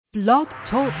Blog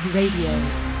Talk Radio.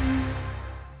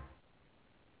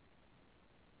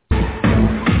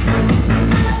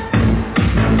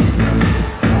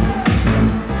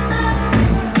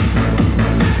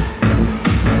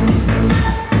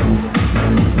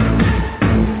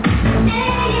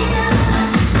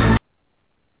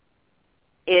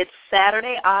 It's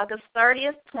Saturday, August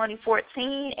 30th,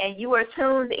 2014, and you are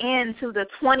tuned in to the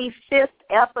 25th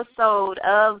episode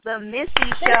of The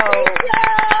Missy Show.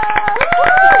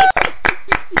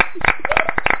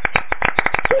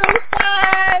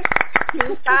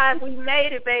 2-5. We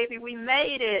made it, baby. We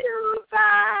made it.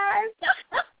 2-5.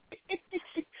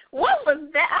 What was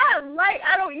that? I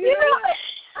don't, you know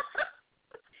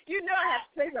I have to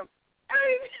say something.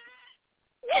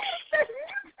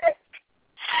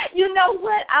 You know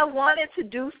what? I wanted to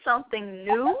do something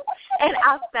new, and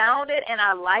I found it, and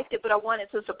I liked it, but I wanted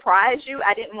to surprise you.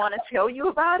 I didn't want to tell you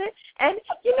about it. And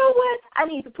you know what? I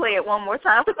need to play it one more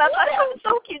time because I thought it was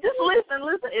so cute. Just listen.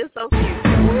 It's so cute.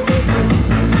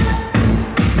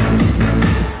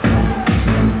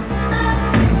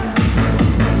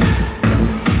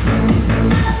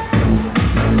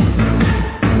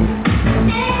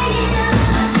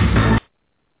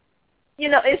 You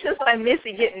know, it's just like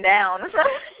Missy getting down.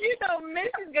 You know,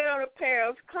 Missy's got on a pair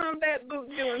of combat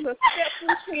boots doing her step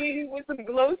routine with some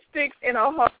glow sticks and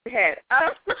a hard hat.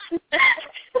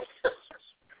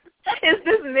 Is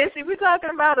this Missy we're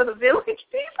talking about or the village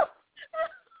people?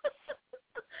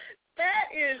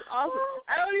 That is awesome.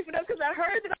 I don't even know because I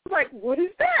heard it. I was like, what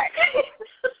is that?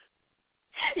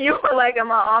 You were like,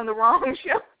 am I on the wrong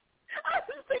show? I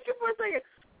was thinking for a second,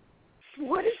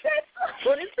 what is that?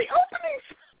 What is the opening?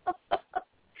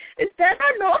 Is that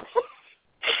our normal?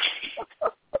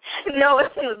 No,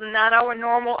 it was not our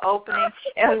normal opening.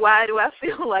 And why do I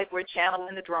feel like we're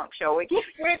channeling the drunk show again?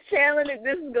 We're channeling it.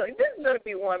 This is going to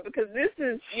be one because this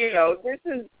is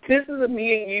a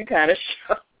me and you kind of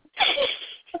show.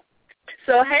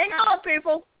 So hang on,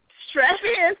 people. Strap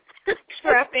in.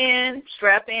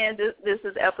 Strap in. This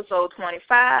is episode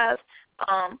 25.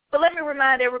 But let me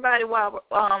remind everybody why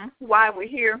we're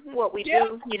here, what we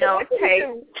do. You know, what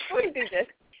do we do, Jess?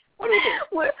 What do we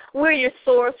do? We're your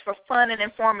source for fun and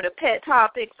informative pet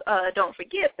topics. Don't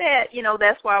forget that. You know,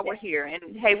 that's why we're here.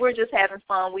 And, hey, we're just having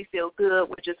fun. We feel good.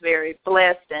 We're just very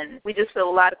blessed. And we just feel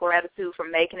a lot of gratitude for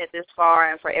making it this far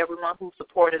and for everyone who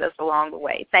supported us along the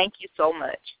way. Thank you so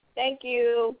much. Thank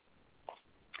you.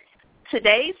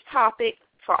 Today's topic,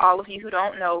 for all of you who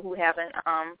don't know, who haven't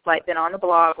been on the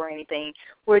blog or anything,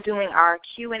 we're doing our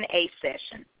Q&A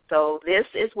session. So this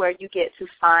is where you get to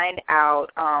find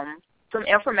out some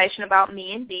information about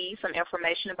me and Dee, some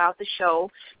information about the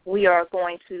show. We are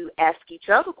going to ask each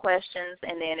other questions,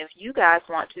 and then if you guys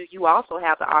want to, you also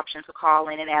have the option to call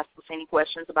in and ask us any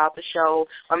questions about the show,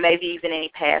 or maybe even any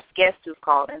past guests who've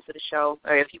called into the show,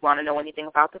 or if you want to know anything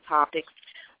about the topics.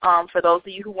 For those of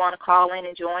you who want to call in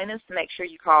and join us, make sure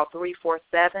you call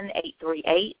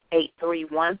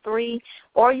 347-838-8313,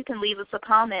 or you can leave us a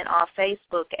comment on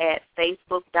Facebook at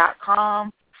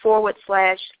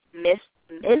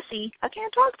facebook.com/Missy, I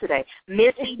can't talk today,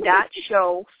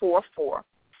 Missy.show44,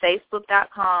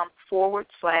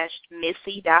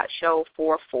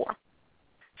 facebook.com/Missy.show44.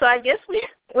 So I guess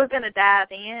we're going to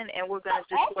dive in, and we're going to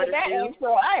just sort of do.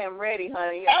 Intro, I am ready,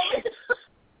 honey.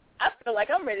 I feel like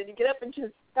I'm ready to get up and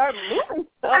just start moving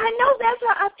stuff. I know, that's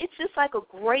why it's just like a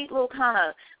great little kind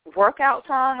of workout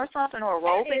song or something, or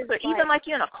aerobics, or even like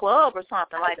you're in a club or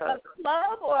something. Like a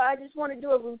club, or I just want to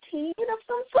do a routine of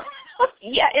some sort.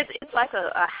 Yeah, it's like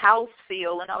a house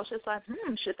feel, and I was just like,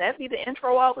 should that be the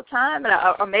intro all the time? And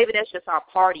or maybe that's just our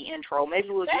party intro. Maybe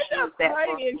we'll just use that. That's our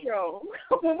party intro.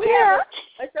 When we have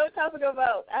a show topic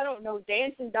about, I don't know,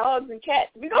 dancing dogs and cats,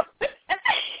 we go.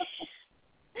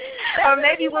 Or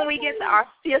maybe when we get to our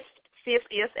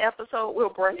 50th episode, we'll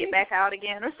break it back out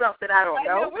again or something. I don't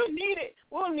know. We'll need it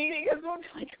because we'll be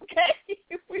like, okay,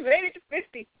 we made it to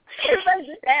 50. Everybody's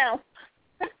just down.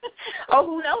 Oh,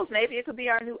 who knows? Maybe it could be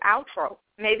our new outro.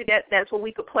 Maybe that's what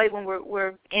we could play when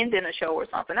we're ending a show or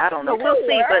something. I don't know. We'll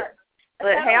see.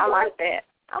 But hey, I like that.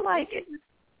 I like it.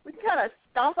 We can kind of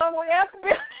stomp our way out the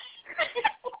building.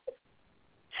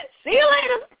 See you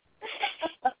later.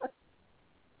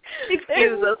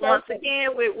 Excuse us once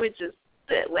again. We're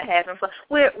having fun.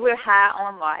 We're high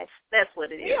on life. That's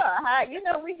what it is. Yeah, high. You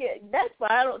know, that's why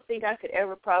I don't think I could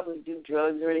ever probably do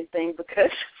drugs or anything, because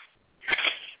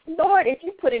Lord, if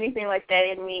you put anything like that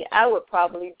in me, I would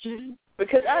probably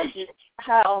because I'm just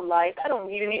high on life. I don't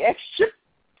need any extra.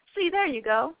 See, there you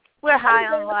go. We're high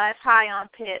on life, high on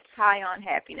pets, high on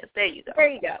happiness. There you go. There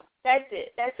you go. That's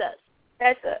it. That's us.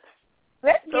 That's us.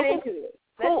 Let's get into it.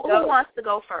 Who wants to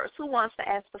go first? Who wants to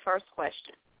ask the first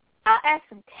question? I'll ask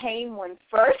some tame ones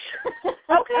first.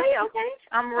 Okay.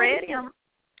 I'm ready. I'm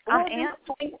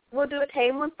amped. We'll do a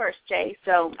tame one first, Jay.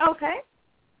 So okay.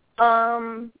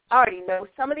 I already know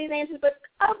some of these answers, but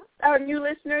our new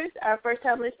listeners, our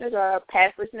first-time listeners, or our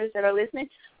past listeners that are listening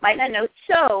might not know.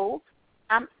 So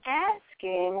I'm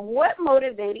asking, what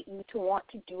motivated you to want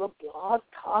to do a blog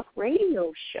talk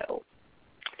radio show?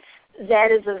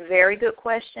 That is a very good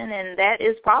question, and that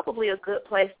is probably a good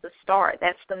place to start.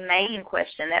 That's the main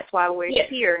question. That's why we're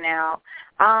here now.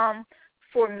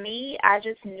 For me, I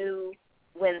just knew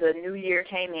when the new year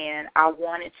came in, I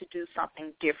wanted to do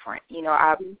something different. You know,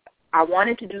 I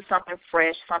wanted to do something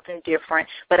fresh, something different,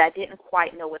 but I didn't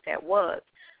quite know what that was.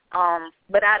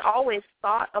 But I'd always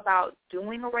thought about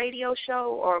doing a radio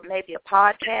show or maybe a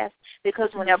podcast, because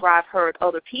whenever I've heard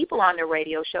other people on their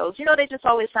radio shows, you know, they just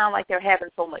always sound like they're having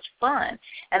so much fun.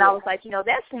 And I was like, you know,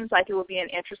 that seems like it would be an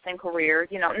interesting career.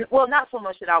 You know, well, not so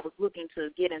much that I was looking to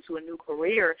get into a new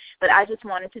career, but I just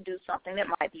wanted to do something that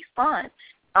might be fun.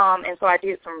 And so I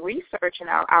did some research, and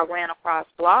I ran across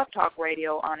Blog Talk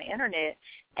Radio on the Internet,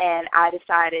 and I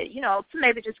decided, you know, to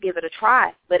maybe just give it a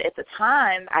try. But at the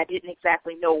time, I didn't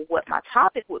exactly know what my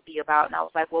topic would be about, and I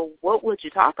was like, well, what would you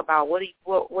talk about? What are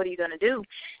you going to do?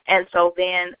 And so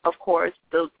then, of course,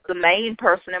 the main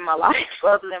person in my life,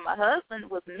 other than my husband,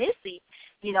 was Missy.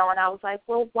 You know, and I was like,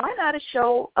 well, why not a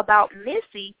show about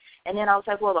Missy? And then I was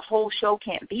like, well, the whole show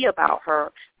can't be about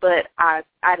her. But I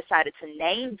decided to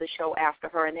name the show after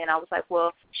her. And then I was like,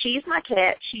 well, she's my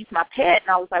cat, she's my pet.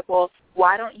 And I was like, well,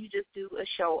 why don't you just do a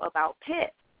show about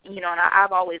pets? You know, and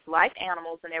I've always liked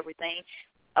animals and everything.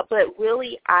 But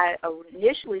really, I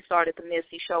initially started the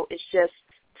Missy Show. It's just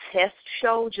test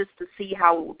show just to see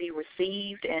how it would be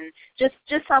received, and just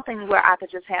something where I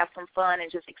could just have some fun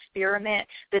and just experiment,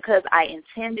 because I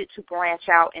intended to branch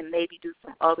out and maybe do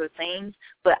some other things,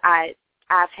 but I've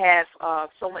had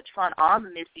so much fun on the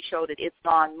Missy Show that it's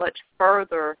gone much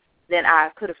further than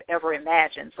I could have ever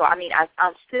imagined. So, I mean,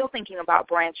 I'm still thinking about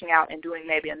branching out and doing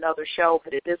maybe another show,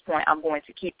 but at this point I'm going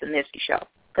to keep the Missy Show,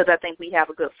 because I think we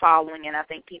have a good following, and I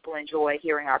think people enjoy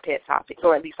hearing our pet topics,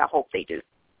 or at least I hope they do.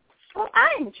 Well,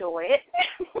 I enjoy it.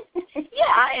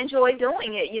 Yeah, I enjoy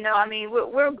doing it. You know, I mean,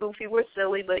 we're goofy, we're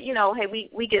silly, but, you know, hey,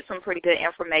 we get some pretty good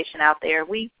information out there.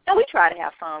 We try to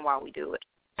have fun while we do it.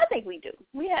 I think we do.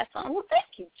 We have fun. Well, thank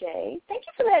you, Jay. Thank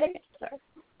you for that answer.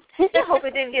 I hope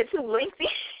it didn't get too lengthy.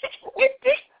 It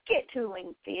didn't get too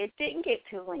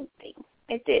lengthy.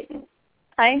 It didn't.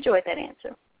 I enjoyed that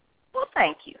answer. Well,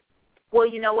 thank you. Well,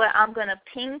 you know what? I'm going to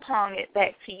ping-pong it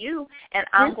back to you, and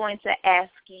I'm going to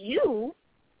ask you,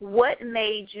 what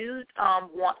made you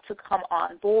want to come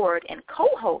on board and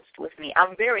co-host with me?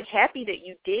 I'm very happy that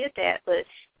you did that, but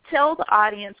tell the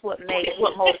audience what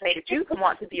motivated you to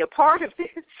want to be a part of this.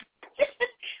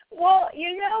 Well,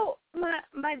 you know,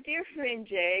 my dear friend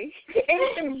Jay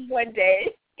came one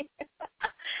day,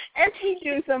 as he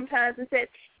do sometimes, and said,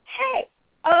 hey,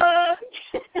 I'm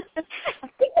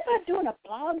thinking about doing a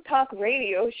blog talk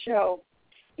radio show.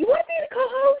 You want to be the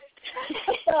co-host?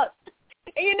 I thought,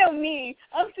 and you know me,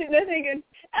 I'm sitting there thinking,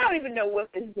 I don't even know what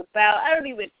this is about.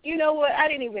 You know what,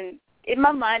 in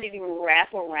my mind, didn't even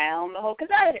wrap around the whole,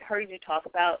 because I had heard you talk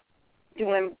about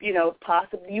doing, you know,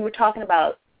 possibly, you were talking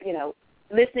about, you know,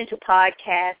 listening to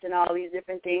podcasts and all these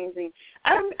different things. And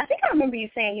I think I remember you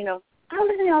saying, you know, I'm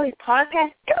listening to all these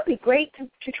podcasts. It would be great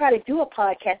to try to do a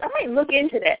podcast. I might look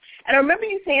into that. And I remember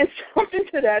you saying something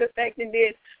to that effect, and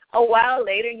then a while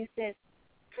later you said,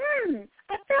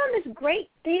 I found this great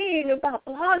thing about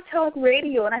Blog Talk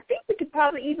Radio, and I think I could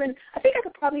probably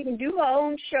even do my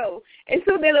own show. And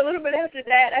so then a little bit after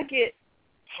that, I get,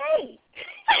 hey,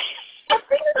 I'm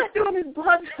thinking about doing this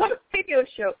Blog Talk Radio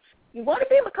show. You want to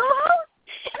be my co-host?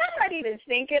 And I'm not even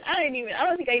thinking. I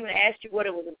don't think I even asked you what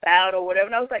it was about or whatever.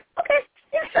 And I was like, okay,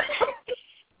 yeah.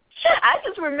 I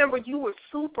just remember you were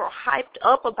super hyped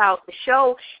up about the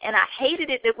show, and I hated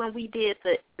it that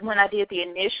when I did the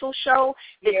initial show,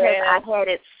 because I had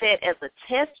it set as a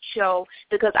test show,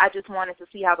 because I just wanted to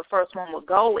see how the first one would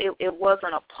go. It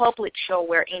wasn't a public show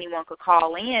where anyone could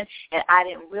call in, and I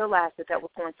didn't realize that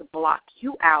was going to block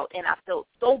you out, and I felt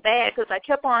so bad, because I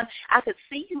could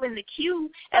see you in the queue,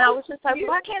 and I was just like,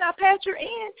 why can't I patch you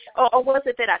in? Or was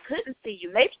it that I couldn't see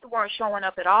you? Maybe you weren't showing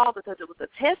up at all because it was a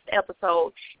test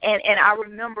episode. And I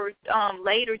remember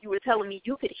later you were telling me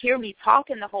you could hear me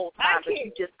talking the whole time, but you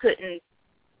just couldn't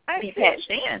be patched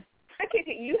in. I can't.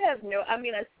 You have no. I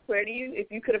mean, I swear to you,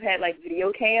 if you could have had like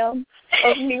video cam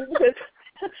of me, because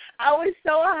I was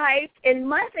so hyped. And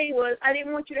my thing was, I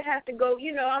didn't want you to have to go.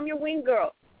 You know, I'm your wing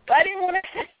girl, but I didn't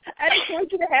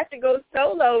want you to have to go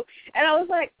solo. And I was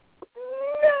like,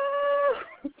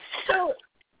 no.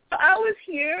 I was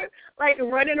here, like,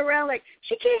 running around like,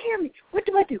 she can't hear me. What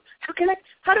do I do?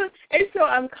 And so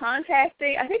I'm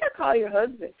contacting, I think I called your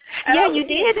husband. Yeah, you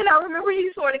did, and I remember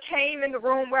he sort of came in the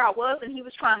room where I was, and he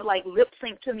was trying to, like, lip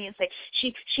sync to me and say,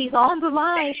 she's on the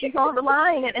line,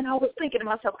 and I was thinking to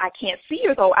myself, I can't see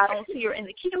her, though. I don't see her in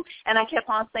the queue, and I kept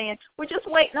on saying, we're just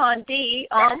waiting on Dee.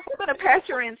 We're going to pass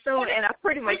her in soon, and I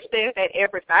pretty much said that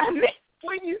every 5 minutes.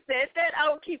 When you said that,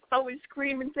 I would keep always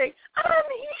screaming, saying, I'm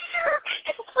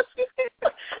here.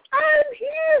 I'm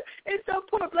here. And so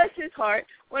poor, bless his heart,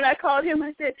 when I called him,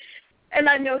 I said, and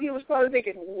I know he was probably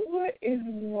thinking, what is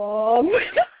wrong?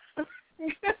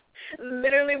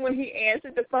 Literally, when he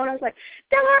answered the phone, I was like,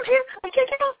 Della, I'm here. I can't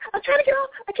get off. I'm trying to get off.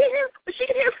 I can't hear, but she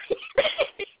can hear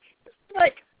me.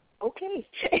 Like, okay.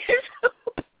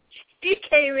 He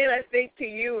came in, I think, to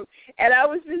you, and I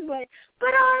was just like, but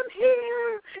I'm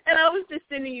here. And I was just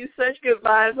sending you such good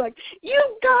vibes, like, you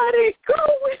got it, go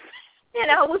with it. And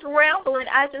I was rambling.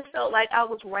 I just felt like I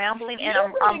was rambling, and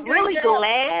I'm really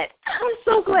glad. I'm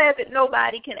so glad that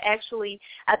nobody can actually,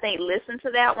 I think, listen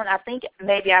to that one. I think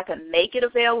maybe I can make it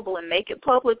available and make it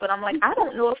public, but I'm like, I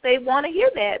don't know if they want to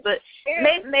hear that. But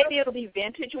maybe it'll be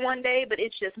vintage one day, but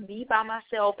it's just me by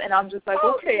myself, and I'm just like,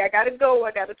 okay, I got to go.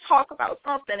 I got to talk about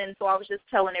something. And so I was just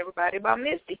telling everybody about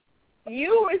Missy.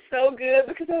 You were so good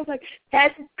because I was like,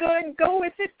 that's good, go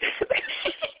with it.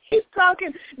 Keep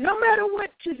talking. No matter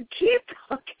what, just keep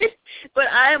talking. But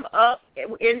I am up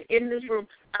in this room.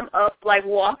 I'm up, like,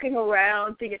 walking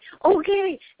around thinking,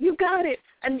 okay, you got it.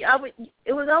 And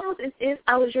it was almost as if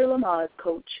I was your Lamaze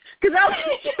coach. Because I was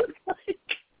just like,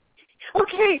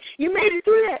 okay, you made it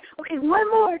through that. Okay, one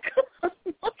more.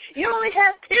 You only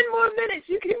have 10 more minutes.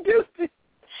 You can do this.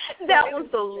 That was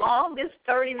the longest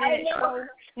 30-minute show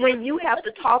when you have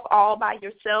to talk all by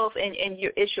yourself and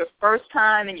it's your first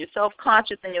time and you're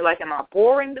self-conscious and you're like, am I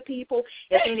boring the people?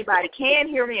 If anybody can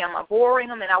hear me, am I boring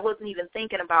them? And I wasn't even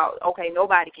thinking about, okay,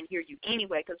 nobody can hear you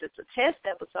anyway because it's a test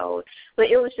episode.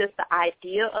 But it was just the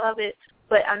idea of it.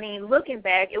 But, I mean, looking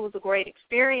back, it was a great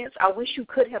experience. I wish you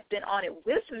could have been on it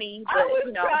with me. But, I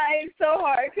was trying so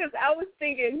hard because I was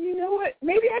thinking, you know what,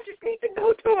 maybe I just need to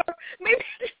go to her. Maybe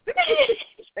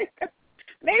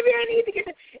I need to get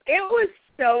to It was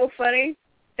so funny.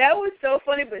 That was so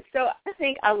funny, but I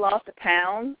think I lost a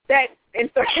pound that in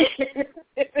 30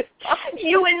 minutes.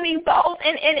 You and me both.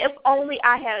 And if only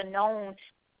I had known,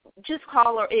 just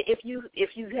call her. If you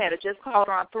had just called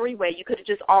her on three-way, you could have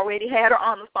just already had her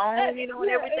on the phone, and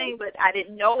everything. But I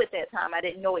didn't know at that time. I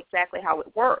didn't know exactly how it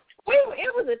worked.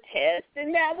 It was a test,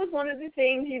 and that was one of the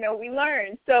things, we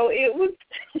learned. So it was,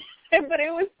 but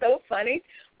it was so funny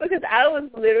because I was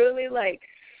literally, like,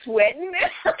 sweating.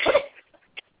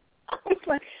 I was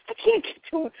like, I can't get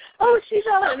to her. Oh, she's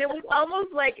on. And it was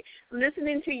almost like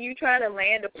listening to you try to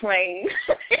land a plane.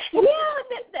 That's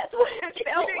what it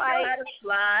felt like. How to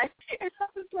fly. And I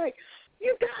was like,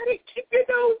 you got it. Keep your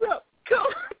nose up. Come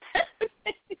on.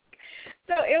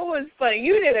 So it was funny.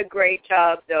 You did a great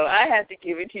job, though. I have to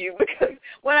give it to you because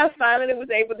when I finally was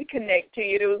able to connect to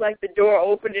you, it was like the door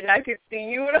opened and I could see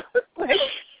you. And I was like,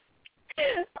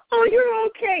 oh, you're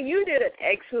okay. You did an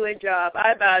excellent job.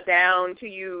 I bow down to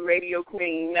you, Radio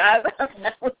Queen. I bow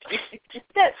down to you.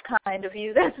 That's kind of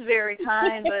you. That's very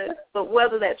kind. But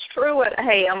whether that's true,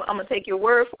 hey, I'm going to take your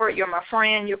word for it. You're my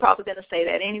friend. You're probably going to say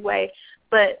that anyway.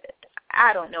 But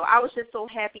I don't know. I was just so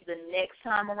happy the next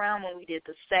time around when we did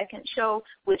the second show,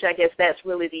 which I guess that's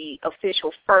really the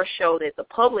official first show that the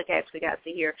public actually got to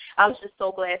hear. I was just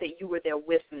so glad that you were there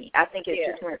with me. I think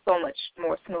it just went so much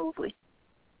more smoothly.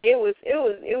 It was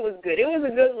good. It was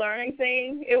a good learning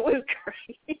thing. It was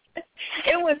great.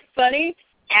 It was funny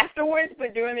afterwards,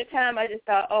 but during the time I just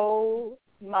thought, oh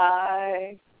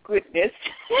my goodness,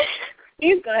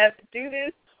 she's gonna have to do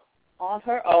this on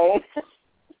her own.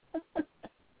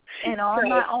 And on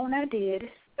my own, I did.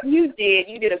 You did.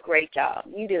 You did a great job.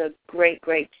 You did a great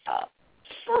job.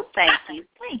 Well, thank you.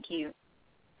 Thank you.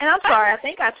 And I'm sorry. I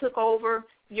think I took over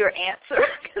your answer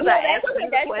because I asked you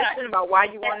the question about why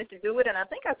you wanted to do it, and I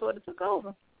think I sort of took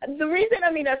over. The reason,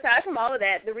 aside from all of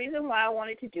that, the reason why I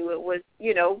wanted to do it was,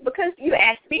 because you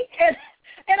asked me,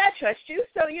 and I trust you.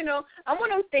 So, I'm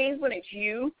one of those things when it's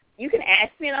you can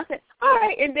ask me, and I'll say, all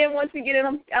right, and then once we get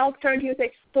in, I'll turn to you and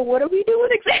say, so what are we doing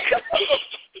exactly?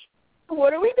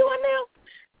 What are we doing now?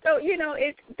 So,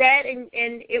 it's that, and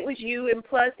it was you, and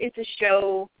plus it's a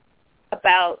show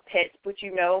about pets, which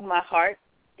my heart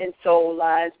and soul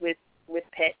lies with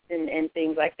pets and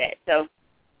things like that. So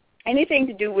anything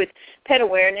to do with pet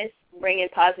awareness, bringing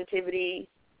positivity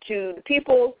to the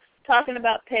people, talking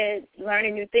about pets,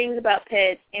 learning new things about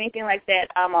pets, anything like that,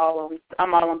 I'm all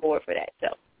on board for that. So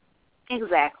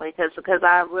Exactly, because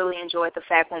I really enjoyed the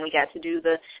fact when we got to do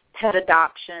the pet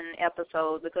adoption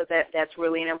episode, because that's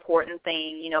really an important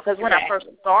thing, you know, because when I first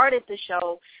started the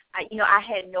show, I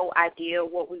had no idea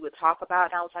what we would talk about,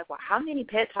 and I was like, well, how many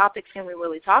pet topics can we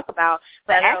really talk about?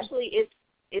 But actually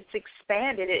it's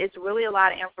expanded. It's really a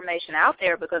lot of information out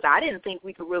there, because I didn't think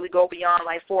we could really go beyond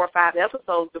like 4 or 5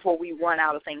 episodes before we run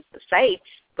out of things to say,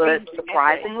 but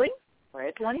surprisingly, we're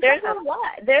at 25. There's a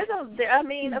lot. I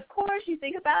mean, of course, you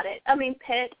think about it. I mean,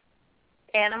 pet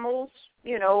animals,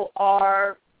 you know,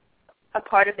 are a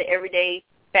part of the everyday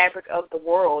fabric of the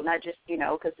world, not just, you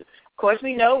know, because, of course,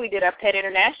 we know we did our Pet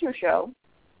International show,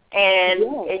 and,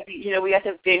 you know, we got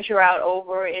to venture out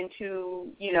over into,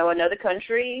 you know, another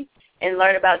country and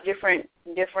learn about different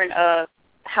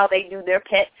how they do their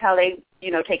pets, how they,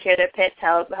 you know, take care of their pets,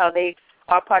 how they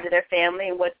are part of their family,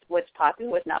 and what's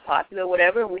popular, what's not popular,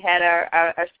 whatever. We had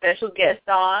our special guest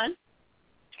on.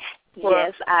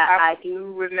 Yes, I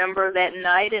do remember that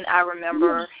night, and I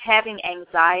remember having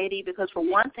anxiety because, for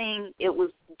one thing, it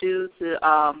was due to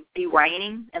the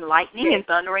raining and lightning and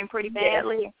thundering pretty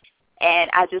badly.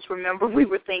 And I just remember we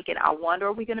were thinking, I wonder,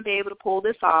 are we going to be able to pull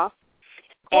this off?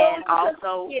 And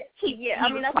also, he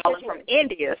was calling from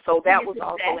India, so that was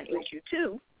also an issue,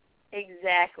 too.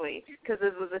 Exactly, because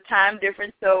it was a time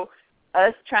difference, so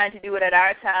us trying to do it at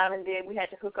our time, and then we had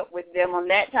to hook up with them on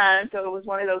that time, so it was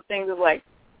one of those things of like,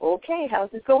 okay, how's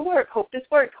this going to work? Hope this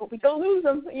works. Hope we don't lose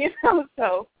them, you know,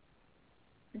 so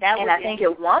that was. And I think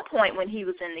at one point when he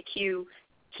was in the queue,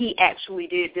 he actually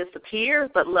did disappear,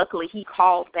 but luckily he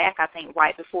called back, I think,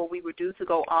 right before we were due to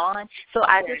go on. So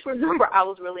I just remember I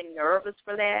was really nervous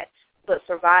for that, but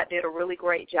Sarvat did a really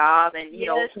great job, and, you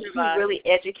know, he really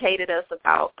educated us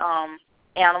about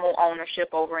animal ownership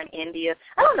over in India.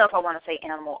 I don't know if I want to say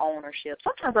animal ownership.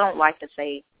 Sometimes I don't like to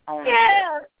say ownership.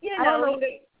 Yeah, you know.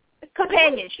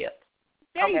 Companionship.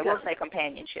 We'll say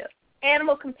companionship.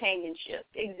 Animal companionship,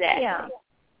 exactly. Yeah.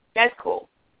 That's cool.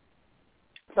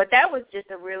 But that was just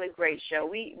a really great show.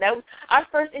 That was our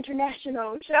first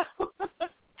international show.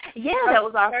 Yeah, that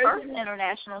was our first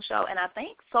international show, and I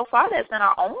think so far that's been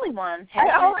our only one. That's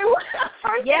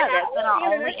been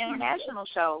our only international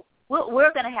show.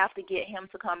 We're going to have to get him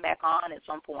to come back on at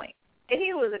some point. And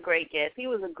he was a great guest. He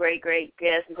was a great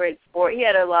guest, great sport. He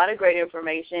had a lot of great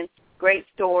information, great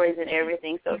stories and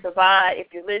everything. So, Sarvat, if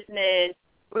you're listening,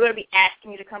 we're going to be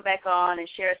asking you to come back on and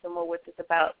share some more with us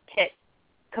about pet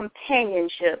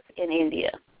companionship in India.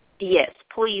 Yes,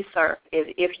 please, sir,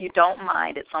 if you don't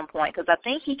mind at some point, because I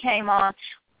think he came on,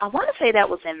 I want to say that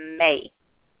was in May.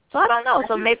 So I don't know.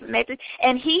 So maybe,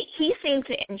 and he seemed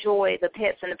to enjoy the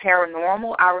pets and the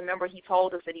paranormal. I remember he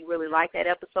told us that he really liked that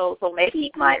episode. So maybe he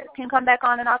can come back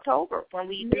on in October when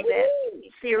we do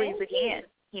that series again.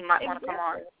 He might want to come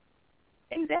on.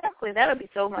 Exactly. That would be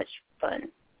so much fun.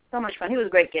 So much fun. He was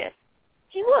a great guest.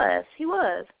 He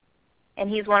was. And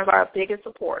he's one of our biggest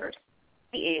supporters.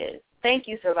 He is. Thank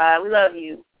you, Sarvat. We love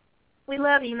you. We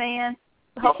love you, man.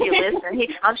 I hope you listen.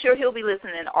 I'm sure he'll be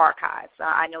listening in the archives.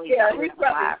 I know he's not listening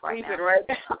live right now. Right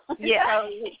now. Yeah.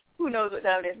 Who knows what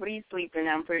time it is, but he's sleeping,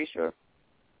 I'm pretty sure.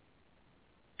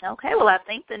 Okay, well, I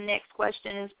think the next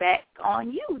question is back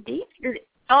on you, Dee.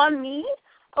 On me?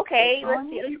 Okay, let's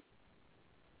see.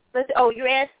 You're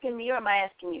asking me or am I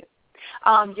asking you?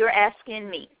 You're asking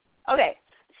me. Okay.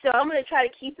 So I'm going to try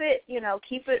to keep it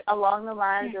along the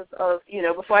lines of,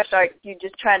 before I start, you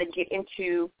just trying to get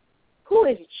into who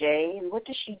is Jay and what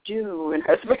does she do in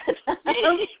her spare time.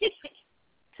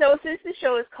 So since the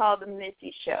show is called The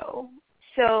Missy Show,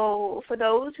 so for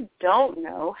those who don't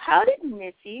know, how did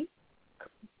Missy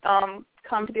come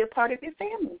to be a part of your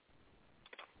family?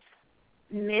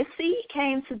 Missy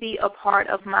came to be a part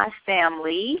of my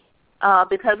family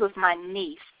because of my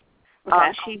niece.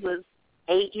 Okay. She was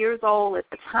 8 years old at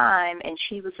the time, and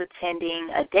she was attending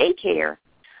a daycare.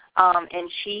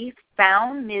 And she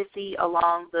found Missy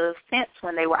along the fence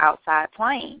when they were outside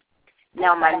playing.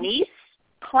 Now, my niece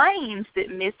claims that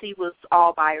Missy was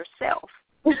all by herself.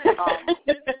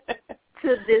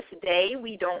 To this day,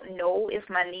 we don't know if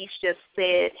my niece just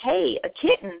said, hey, a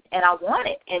kitten, and I want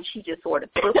it, and she just sort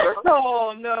of took her.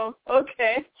 Oh, no.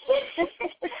 Okay.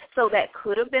 So that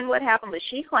could have been what happened, but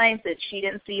she claims that she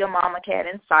didn't see a mama cat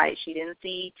in sight. She didn't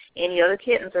see any other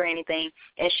kittens or anything,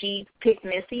 and she picked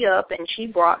Missy up, and she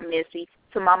brought Missy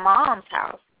to my mom's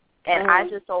house. And I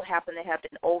just so happened to have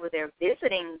been over there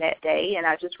visiting that day, and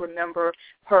I just remember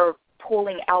her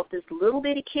pulling out this little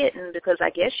bitty kitten because I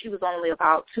guess she was only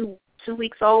about 2.5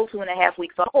 weeks old,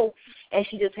 and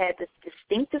she just had this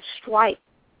distinctive stripe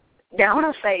down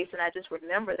her face, and I just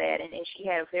remember that. And she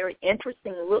had a very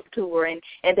interesting look to her, and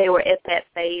they were at that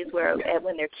phase where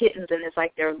when they're kittens and it's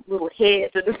like their little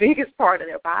heads are the biggest part of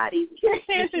their bodies. She's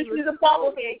a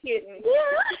bobblehead kitten.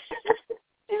 Yeah.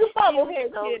 She's a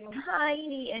bobblehead kitten.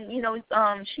 Tiny,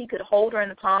 and she could hold her in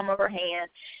the palm of her hand,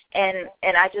 and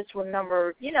I just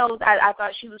remember, I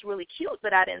thought she was really cute,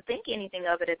 but I didn't think anything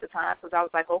of it at the time because I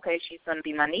was like, okay, she's going to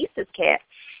be my niece's cat.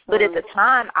 But at the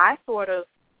time, I sort of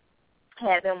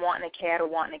had been wanting a cat or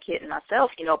wanting a kitten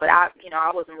myself, but I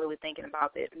wasn't really thinking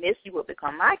about that Missy would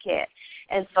become my cat.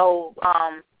 And so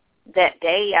that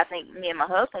day, I think me and my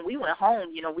husband, we went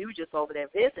home. We were just over there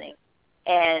visiting,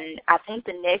 and I think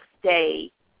the next day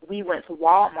we went to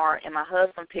Walmart, and my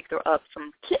husband picked her up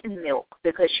some kitten milk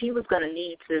because she was going to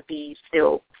need to be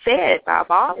still fed by a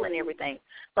bottle and everything.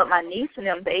 But my niece and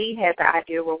them, they had the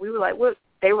idea where they were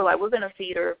like, we're going to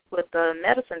feed her with the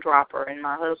medicine dropper, and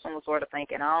my husband was sort of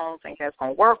thinking, I don't think that's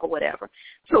going to work or whatever.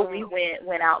 So we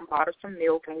went out and bought her some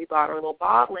milk, and we bought her a little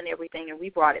bottle and everything, and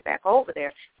we brought it back over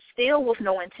there, still with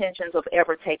no intentions of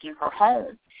ever taking her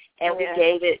home. And we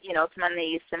gave it, to my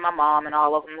niece and my mom and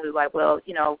all of them. We were like, well,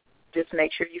 just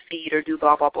make sure you feed her, do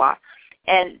blah, blah, blah.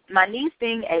 And my niece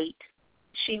being 8,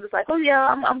 she was like, oh, yeah,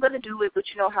 I'm going to do it, but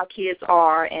you know how kids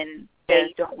are, and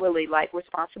they don't really like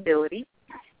responsibility.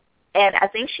 And I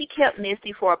think she kept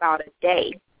Missy for about a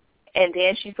day, and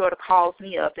then she sort of calls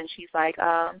me up, and she's like,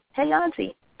 hey,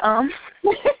 Auntie,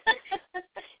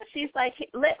 she's like,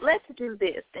 let's do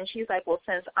this. And she's like, well,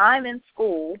 since I'm in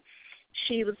school,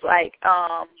 she was like,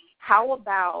 how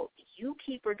about you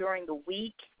keep her during the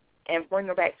week and bring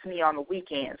her back to me on the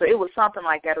weekend? So it was something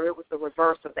like that, or it was the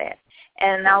reverse of that.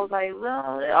 And I was like,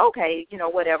 well, okay,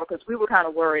 whatever, because we were kind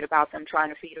of worried about them trying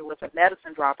to feed her with a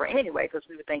medicine dropper anyway, because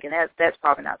we were thinking that's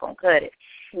probably not going to cut it.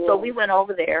 Yeah. So we went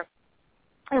over there,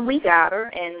 and we got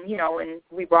her, and, and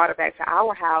we brought her back to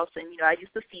our house, and, I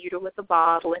used to feed her with the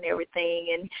bottle and everything,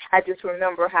 and I just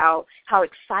remember how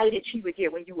excited she would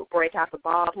get when you would break out the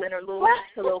bottle, and her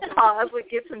little paws would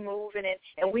get to moving,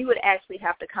 and we would actually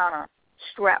have to kind of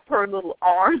strap her little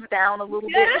arms down a little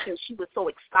bit because she was so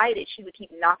excited. She would keep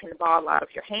knocking the bottle out of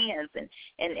your hands, and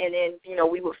then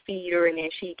we would feed her, and then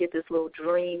she'd get this little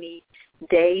dreamy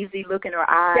daisy look in her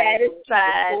eyes.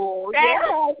 Satisfied.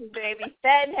 Happy, baby.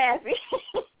 Sad and happy.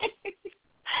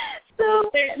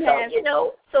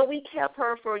 So we kept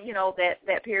her for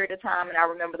that period of time, and I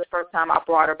remember the first time I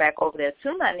brought her back over there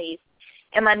to my niece.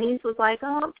 And my niece was like,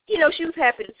 she was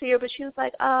happy to see her, but she was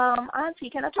like, Auntie,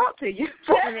 can I talk to you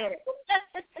for a minute?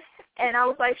 And I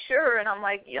was like, sure. And I'm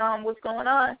like, what's going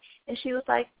on? And she was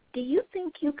like, do you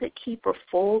think you could keep her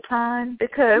full time?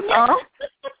 Because,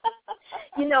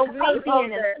 me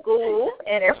being in school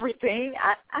and everything,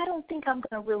 I don't think I'm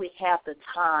going to really have the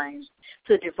time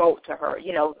to devote to her,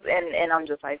 and I'm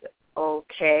just like,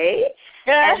 okay.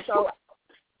 And so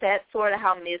that's sort of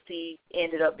how Missy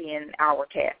ended up being our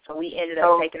cat. So we ended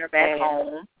up taking her back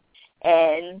home,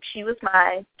 and she was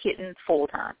my kitten full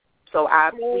time. So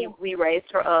we raised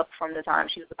her up from the time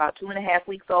she was about 2.5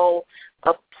 weeks old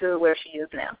up to where she is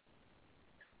now.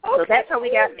 Okay. So that's how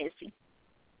we got Missy.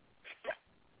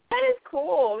 That is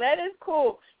cool.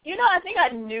 I think I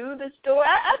knew the story.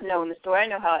 I've known the story. I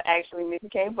know how it actually Missy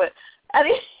came, but I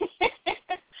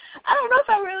don't know if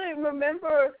I really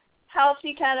remember how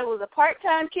she kind of was a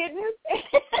part-time kitten,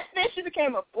 then she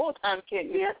became a full-time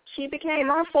kitten. Yep, she became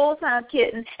our full-time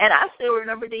kitten. And I still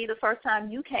remember, Dee, the first time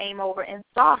you came over and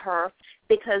saw her,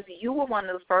 because you were one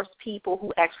of the first people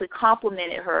who actually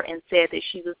complimented her and said that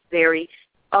she was very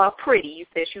pretty. You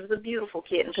said she was a beautiful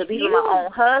kitten, because even my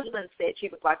own husband said she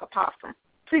was like a possum.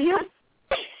 To you?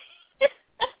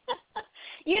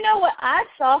 You know what? I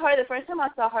saw her the first time I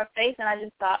saw her face, and I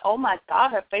just thought, oh, my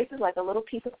God, her face is like a little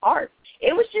piece of art.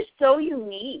 It was just so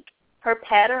unique. Her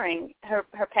patterning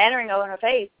on her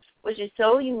face was just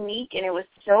so unique, and it was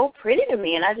so pretty to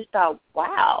me. And I just thought,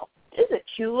 wow, this is a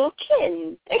cute little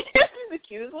kitten. This is the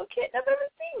cutest little kitten I've ever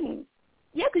seen.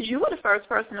 Yeah, because you were the first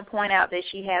person to point out that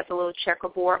she has a little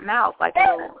checkerboard mouth, like the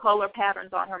little color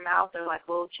patterns on her mouth. They're like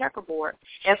a little checkerboard.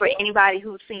 And for anybody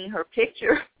who's seen her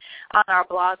picture on our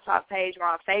Blog Talk page or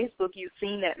on Facebook, you've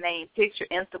seen that main picture,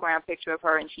 Instagram picture of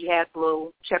her, and she has a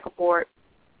little checkerboard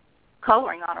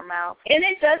coloring on her mouth. And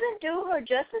it doesn't do her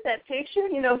justice, that picture.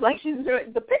 Like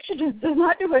the picture just does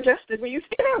not do her justice. When you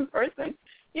see her in person,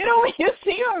 when you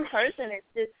see her in person, it's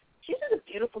just, she's just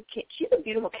a beautiful kid. She's a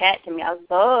beautiful cat to me. I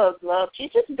love.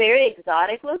 She's just very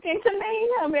exotic looking to me.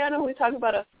 I mean, I know we talk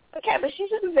about a cat, but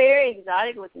she's just very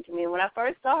exotic looking to me. And when I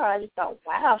first saw her, I just thought,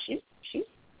 wow, she's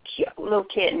cute little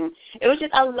kitten. It was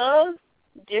just, I love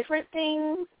different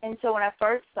things. And so when I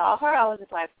first saw her, I was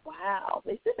just like, wow,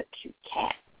 this is a cute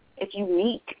cat. It's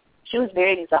unique. She was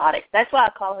very exotic. That's why I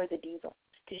call her the diva,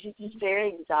 because she's just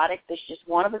very exotic. She's just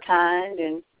one of a kind,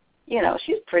 and, you know,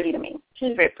 she's pretty to me.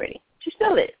 She's very pretty. She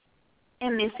still is.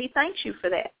 And Missy thanks you for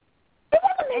that.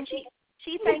 And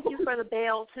she thanked you for the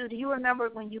bell, too. Do you remember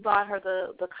when you bought her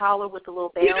the collar with the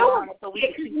little bell on it so we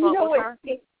could keep up with her?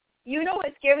 You know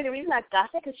what scared me? The reason I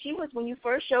got that, because she was, when you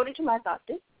first showed it to me, I thought,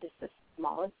 this is the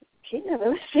smallest kitten I've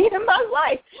ever seen in my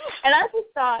life. And I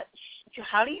just thought,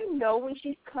 how do you know when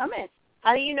she's coming?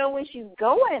 How do you know when she's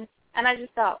going? And I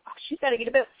just thought, oh, she's got to get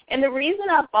a bell. And the reason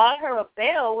I bought her a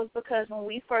bell was because when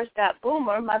we first got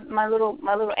Boomer, my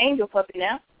little angel puppy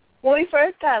now, when we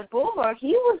first got Boomer,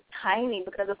 he was tiny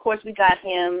because, of course, we got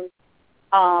him,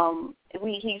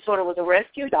 he sort of was a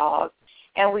rescue dog,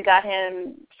 and we got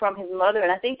him from his mother.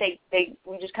 And I think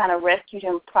we just kind of rescued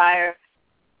him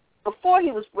before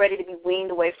he was ready to be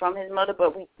weaned away from his mother,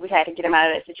 but we had to get him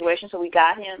out of that situation, so we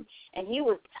got him, and he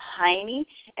was tiny,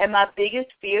 and my biggest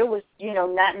fear was, you know,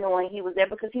 not knowing he was there,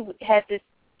 because he had this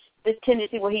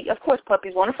tendency where of course,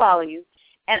 puppies want to follow you,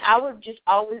 and I would just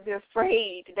always be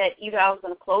afraid that either I was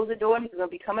going to close the door and he was going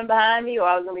to be coming behind me, or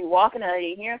I was going to be walking and I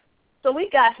didn't hear him. So we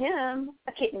got him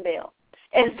a kitten bell,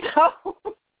 and so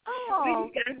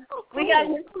we got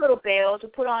his little bell to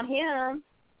put on him.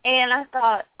 And I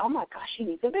thought, oh, my gosh, she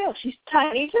needs a bell. She's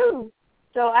tiny, too.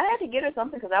 So I had to get her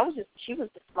something because she was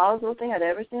the smallest little thing I'd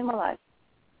ever seen in my life.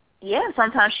 Yeah,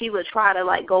 sometimes she would try to,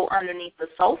 like, go underneath the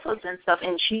sofas and stuff,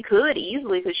 and she could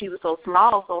easily because she was so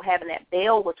small. So having that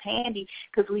bell was handy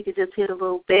because we could just hear the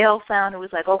little bell sound. It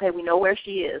was like, okay, we know where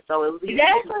she is. So it was easy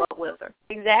to keep up with her.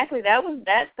 Exactly.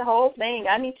 That's the whole thing.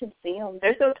 I need to see them.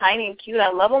 They're so tiny and cute.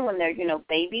 I love them when they're, you know,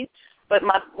 babies. But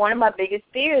one of my biggest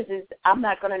fears is I'm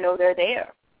not going to know they're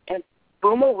there. And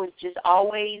Boomer was just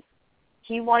always,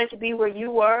 he wanted to be where you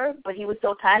were, but he was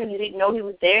so tiny you didn't know he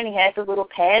was there, and he had the little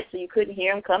pad so you couldn't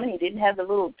hear him coming. He didn't have the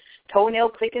little toenail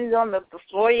clickings on the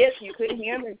floor yet so you couldn't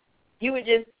hear him. And you would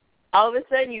just, all of a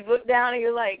sudden, you look down and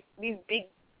you're like, these big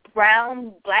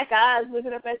brown, black eyes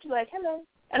looking up at you like, hello.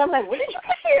 And I'm like, where did you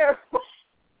get here?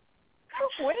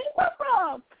 Where did you come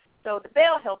from? So the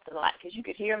bell helped a lot because you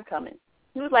could hear him coming.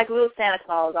 He was like little Santa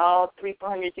Claus all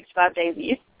 365 days a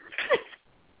year.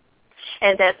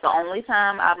 And that's the only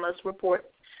time I must report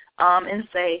and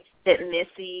say that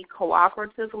Missy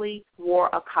cooperatively wore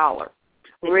a collar.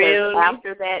 Because really?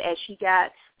 After that, as she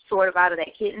got sort of out of that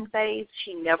kitten phase,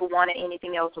 she never wanted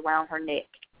anything else around her neck.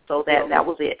 So that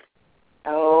was it.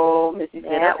 Oh, Missy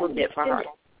said that was it for her.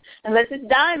 Unless it's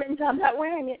diamonds, I'm not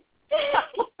wearing it.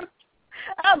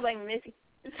 I don't blame Missy.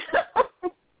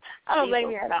 I don't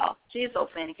blame her at all. She's so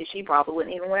funny because she probably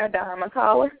wouldn't even wear a diamond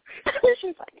collar.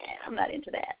 She's like, I'm not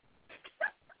into that.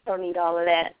 Don't need all of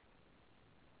that.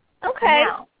 Okay.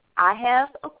 Now, I have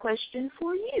a question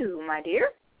for you, my dear.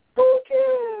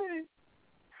 Okay.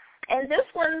 And this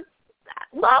one,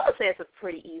 well, I would say it's a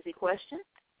pretty easy question.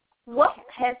 What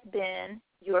has been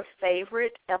your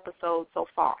favorite episode so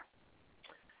far?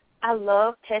 I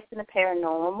love Testing the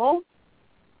Paranormal.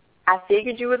 I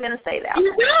figured you were going to say that. I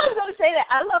was going to say that.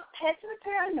 I love Testing the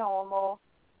Paranormal.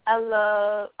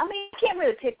 I can't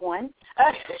really pick one.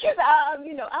 Because I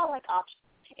like options.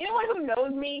 Anyone who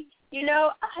knows me,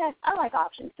 I like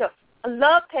options. So I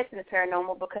love Testing the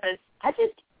Paranormal because I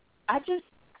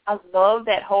love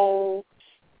that whole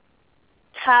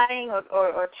tying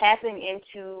or tapping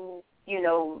into,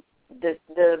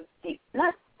 the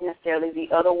not necessarily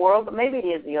the other world, but maybe it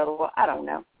is the other world. I don't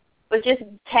know. But just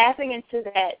tapping into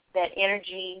that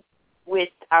energy with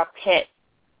our pets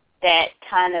that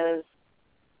kind of,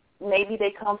 maybe they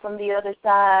come from the other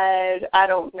side. I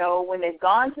don't know. When they've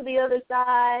gone to the other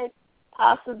side,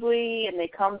 possibly, and they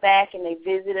come back and they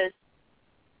visit us.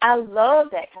 I love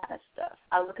that kind of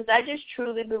stuff because I just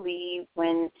truly believe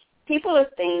when people or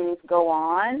things go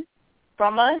on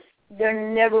from us, they're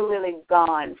never really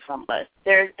gone from us.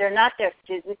 They're not there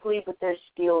physically, but they're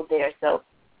still there. So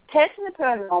Testing the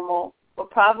Paranormal will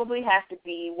probably have to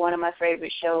be one of my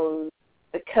favorite shows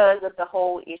because of the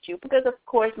whole issue. Because, of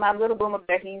course, my little Boomer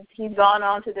Bear, he's gone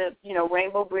on to the,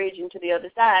 Rainbow Bridge and to the other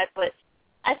side, but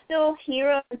I still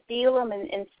hear him and feel him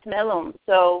and smell him.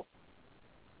 So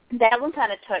that one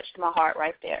kind of touched my heart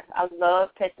right there. I love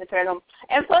Testing the Paranormal.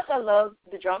 And plus I love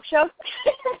The Drunk Show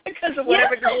because of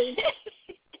whatever goes.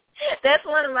 That's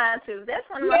one of mine, too. That's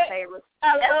one of my favorites.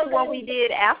 That's what we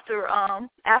did after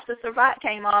Survive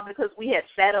came on because we had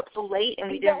sat up so late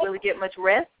and we didn't really get much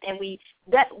rest. And we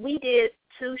did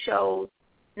two shows.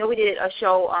 No, we did a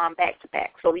show back to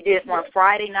back. So we did one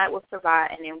Friday night with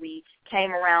Survive, and then we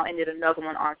came around and did another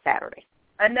one on Saturday.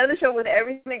 Another show with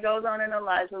everything that goes on in our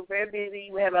lives. We're very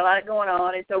busy. We have a lot going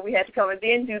on, and so we had to come and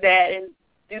then do that and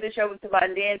do the show with Survive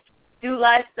and then do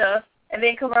live stuff. and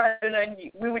then come around and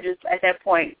we were just, at that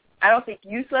point, I don't think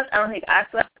you slept, I don't think I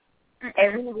slept,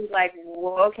 and we were like,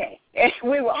 well, okay. And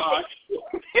we were all,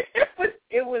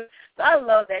 it was, so I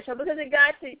love that show because it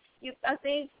got to, I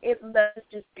think it lets us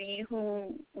just be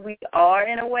who we are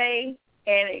in a way,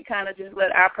 and it kind of just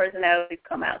let our personalities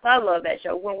come out. So I love that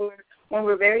show when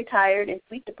we're very tired and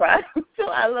sleep deprived. So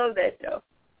I love that show.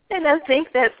 And I think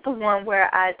that's the one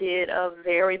where I did a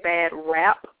very bad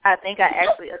rap. I think I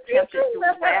actually attempted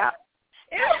to rap.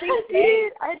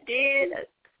 I did.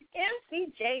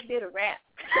 MCJ did a rap.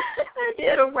 I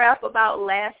did a rap about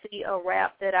Lassie, a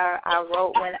rap that I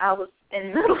wrote when I was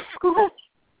in middle school.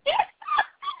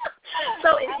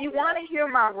 So if you want to hear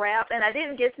my rap, and I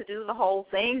didn't get to do the whole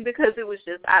thing because it was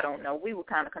just, I don't know, we were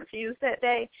kind of confused that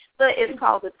day, but it's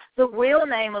called, the real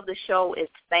name of the show is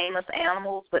Famous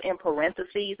Animals, but in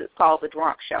parentheses it's called The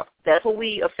Drunk Show. That's what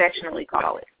we affectionately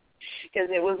call it. Because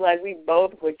it was like we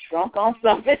both were drunk on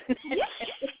something.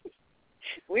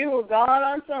 We were gone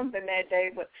on something that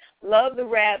day, but love the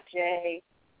rap, Jay.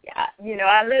 Yeah,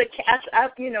 I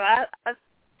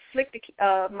flicked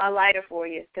my lighter for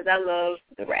you because I love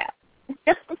the rap.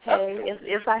 Hey,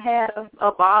 if I had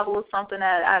a bottle or something,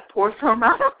 I'd pour some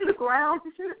out on the ground.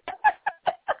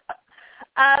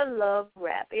 I love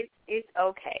rap. It's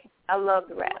okay. I love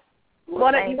the rap. You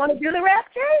want to do the rap,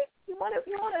 Jay?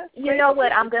 You know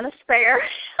what? I'm gonna spare.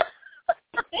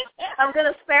 I'm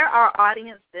gonna spare our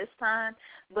audience this time,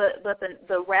 but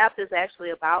the rap is actually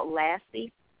about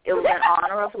Lassie. It was in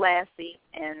honor of Lassie,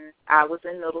 and I was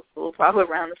in middle school, probably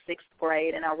around the 6th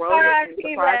grade, and I wrote it, and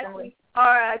surprisingly,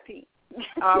 R.I.P.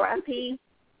 R.I.P.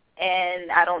 And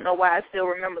I don't know why I still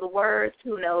remember the words.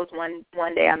 Who knows? One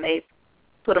day I may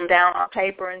put them down on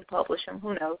paper and publish them.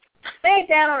 Who knows? Lay it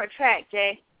down on a track,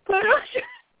 Jay. Put it on track.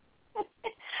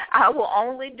 I will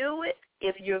only do it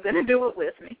if you're going to do it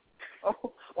with me. Oh,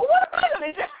 well, what am I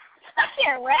going to do? I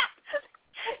can't rap.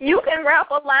 You can rap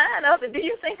a line of it. Do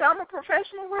you think I'm a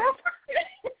professional rapper?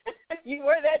 You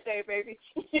were that day, baby.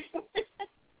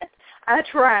 I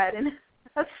tried, and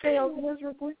I failed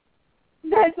miserably.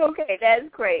 That's okay. That's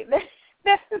great.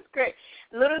 That's great.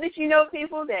 Little did you know,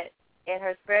 people, that in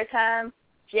her spare time,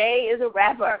 Jay is a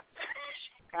rapper.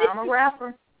 I'm a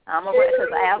rapper.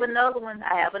 Because I have another one.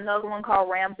 I have another one called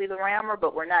Ramsey the Rammer,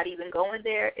 but we're not even going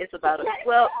there. It's about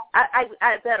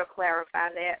I better clarify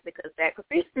that because that could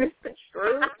be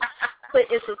misconstrued. But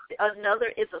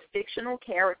it's a fictional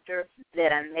character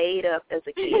that I made up as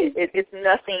a kid. It's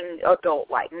nothing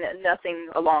adult-like, nothing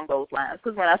along those lines.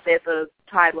 Because when I said the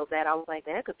title of that, I was like,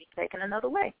 that could be taken another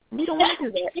way. We don't want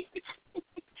to do that.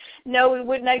 No, we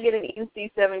would not get an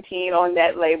NC-17 on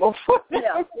that label for that.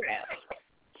 No.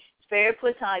 Very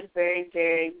platonic, very,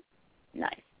 very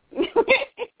nice.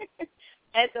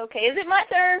 That's okay. Is it my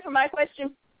turn for my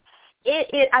question?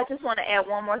 I just want to add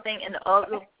one more thing. And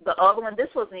the other one,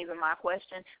 this wasn't even my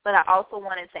question, but I also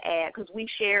wanted to add, because we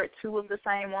shared two of the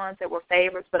same ones that were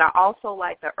favorites, but I also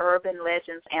like the Urban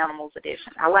Legends Animals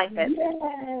edition. I like that.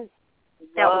 Yes.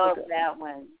 That that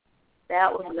one.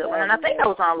 That was a good one. And I think I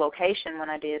was on location when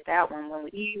I did that one.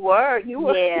 You were.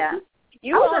 Yeah. I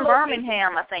was in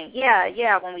Birmingham, I think.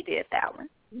 Yeah, when we did that one.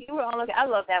 You were on location. I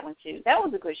love that one, too. That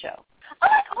was a good show. I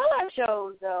like all our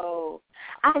shows, though.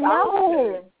 I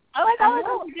know. I like all our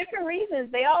shows for different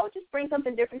reasons. They all just bring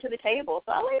something different to the table.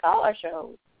 So I like all our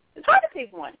shows. It's hard to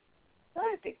pick one.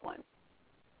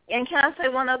 And can I say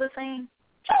one other thing?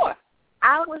 Sure.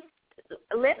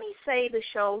 Let me say the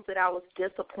shows that I was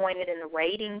disappointed in the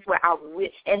ratings,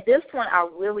 and this one I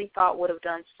really thought would have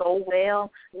done so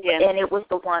well, and it was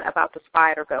the one about the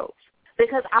spider goats.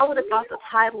 Because I would have thought the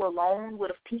title alone would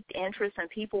have piqued interest, and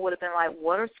people would have been like,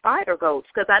 what are spider goats?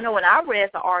 Because I know when I read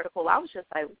the article, I was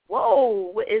just like,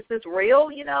 whoa, is this real?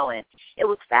 And it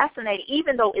was fascinating.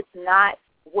 Even though it's not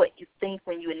what you think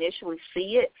when you initially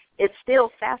see it, it's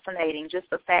still fascinating, just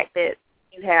the fact that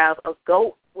you have a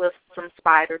goat with some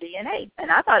spider DNA, and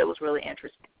I thought it was really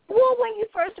interesting. Well, when you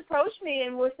first approached me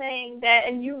and were saying that,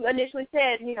 and you initially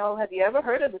said, have you ever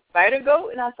heard of the spider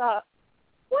goat? And I thought,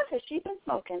 what has she been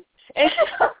smoking? And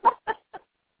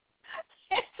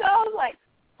so I was like,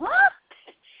 huh?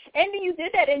 And then you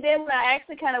did that, and then when I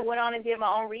actually kind of went on and did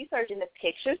my own research, and the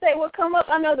pictures that would come up,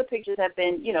 I know the pictures have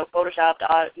been, photoshopped,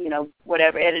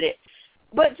 whatever, edited,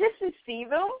 but just to see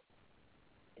them,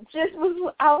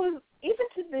 I was, even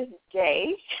to this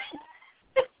day.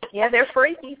 Yeah, they're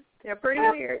freaky. They're pretty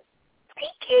weird.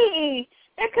 Freaky.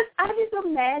 Because I just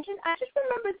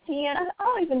remember seeing, I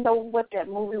don't even know what that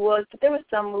movie was, but there was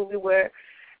some movie where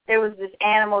there was this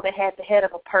animal that had the head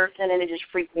of a person, and it just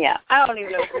freaked me out. I don't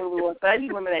even know what the movie was, but I just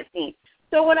remember that scene.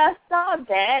 So when I saw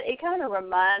that, it kind of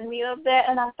reminded me of that,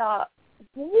 and I thought,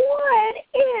 what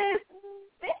is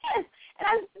this?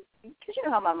 And because you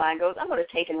know how my mind goes, I'm going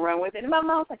to take and run with it. And my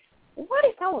mom was like, what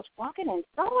if I was walking and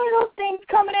saw one of those things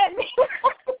coming at me?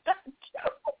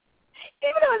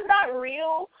 Even though it's not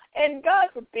real, and God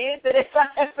forbid that if I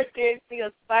ever did see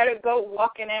a spider goat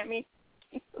walking at me,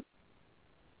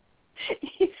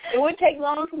 it wouldn't take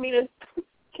long for me to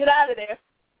get out of there.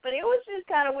 But it was just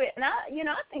kind of weird. And I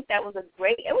think that was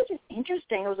it was just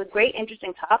interesting. It was a great,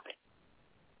 interesting topic.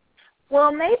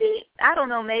 Well, maybe, I don't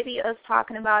know, maybe us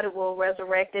talking about it will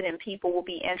resurrect it and people will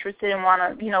be interested and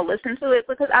want to, listen to it.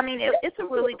 Because, I mean, it's a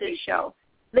really good show.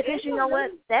 Because you know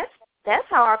what? That's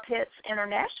how our Pets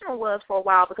International was for a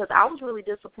while, because I was really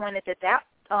disappointed that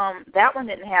one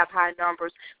didn't have high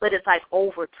numbers. But it's like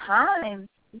over time,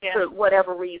 for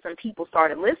whatever reason, people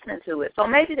started listening to it. So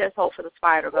maybe there's hope for the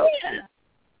Spider Goat. Yeah.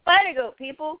 Spider Goat,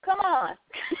 people, come on.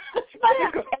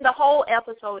 Spider Goat. And the whole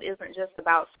episode isn't just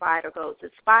about Spider Goats.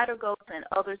 It's Spider Goats and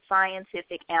other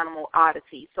scientific animal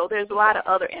oddities. So there's a lot of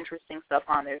other interesting stuff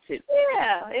on there too.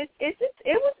 Yeah, it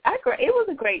was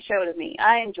a great show to me.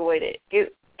 I enjoyed it.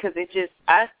 Because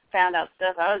I found out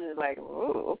stuff. I was just like,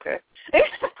 ooh, okay.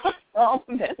 Oh,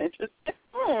 that's interesting.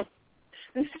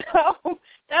 So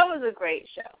that was a great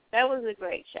show.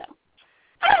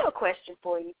 I have a question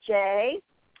for you, Jay.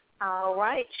 All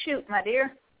right. Shoot, my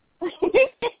dear.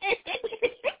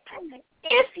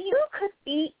 If you could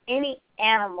be any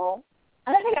animal,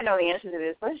 and I think I know the answer to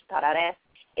this, but I just thought I'd ask.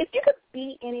 If you could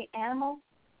be any animal,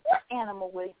 what animal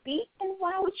would it be, and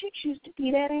why would you choose to be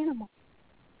that animal?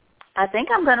 I think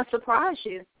I'm going to surprise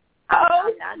you.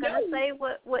 I'm not going to say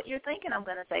what you're thinking I'm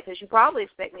going to say, because you probably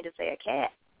expect me to say a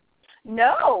cat.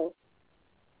 No,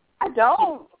 I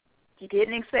don't. You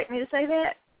didn't expect me to say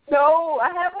that? No, I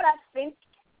have what I think,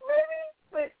 maybe,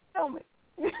 but tell me.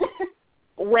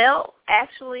 Well,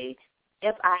 actually,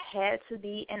 if I had to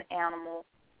be an animal,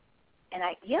 and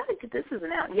this is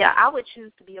an animal. Yeah, I would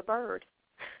choose to be a bird.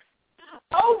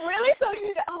 Oh, really? So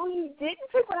you didn't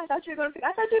pick what I thought you were going to pick.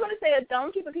 I thought you were going to say a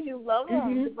donkey because you love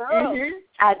them, the birds.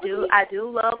 I do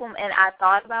love them, and I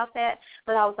thought about that,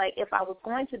 but I was like, if I was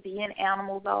going to be an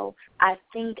animal, though, I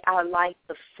think I like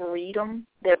the freedom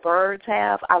that birds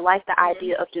have. I like the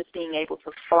idea of just being able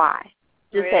to fly,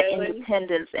 just that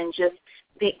independence, and just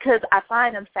because I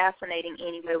find them fascinating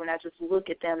anyway when I just look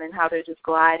at them and how they're just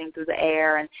gliding through the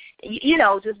air, and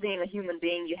just being a human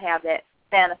being, you have that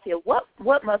fantasy of what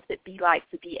must it be like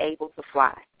to be able to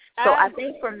fly. So I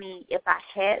think for me, if I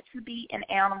had to be an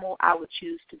animal, I would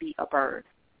choose to be a bird.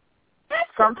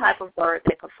 Some type of bird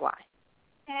that could fly.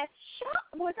 That's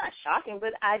shocking. Well, it's not shocking,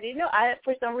 but I didn't know.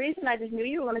 For some reason, I just knew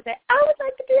you were going to say, I would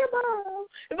like to be a bird.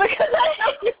 Because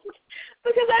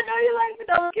I know you like the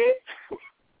donkeys.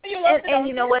 And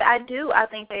you know what I do? I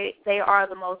think they are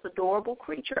the most adorable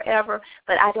creature ever,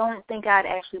 but I don't think I'd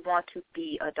actually want to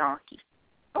be a donkey.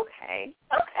 Okay.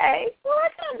 Well, I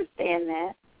can understand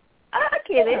that. I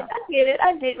get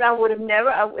it. I would have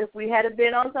never, if we had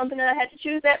been on something and I had to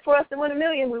choose that for us to win $1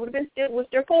 million, we would have been we're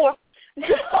still poor.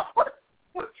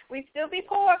 We'd still be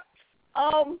poor.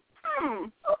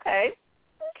 Okay,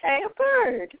 a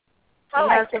bird.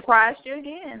 I surprised you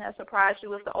again. I surprised you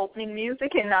with the opening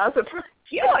music, and I surprised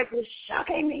you. You're just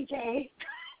shocking me, Jay.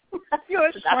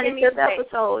 You're shocking me. 25th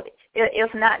episode.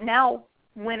 If not now,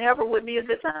 whenever would be a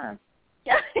good time.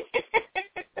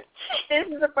 This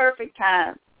is a perfect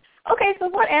time. Okay, so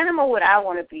what animal would I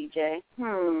want to be, Jay?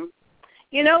 You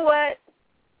know what?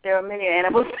 There are many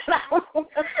animals that I want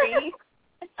to be.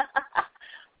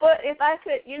 But if I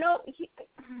could,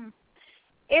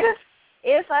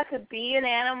 if I could be an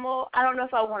animal, I don't know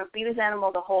if I want to be this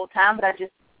animal the whole time, but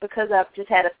because I've just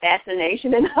had a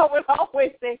fascination, and I would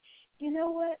always say, you know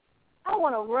what? I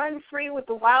want to run free with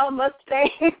the wild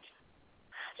Mustangs.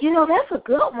 That's a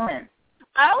good one.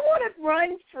 I want to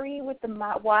run free with the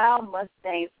wild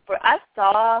Mustangs. I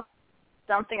saw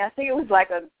something, I think it was like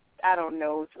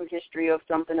some history of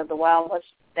something of the wild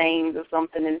Mustangs or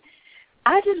something, and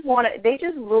I just they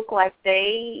just look like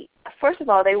first of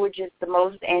all, they were just the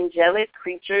most angelic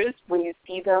creatures when you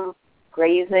see them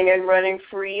grazing and running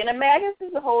free. And imagine this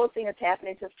is the whole thing of tapping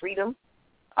into freedom.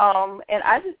 And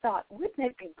I just thought, wouldn't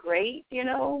that be great? They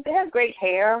have great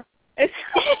hair.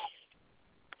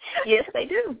 Yes, they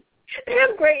do. They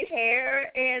have great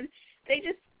hair, and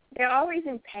they're always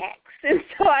in packs. And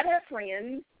so I'd have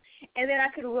friends, and then I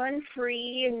could run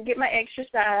free and get my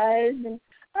exercise. And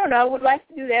I don't know, I would like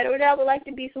to do that, or I would like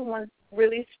to be someone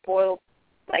really spoiled,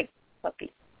 like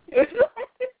puppy. I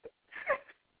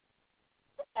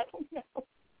don't know.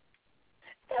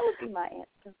 That would be my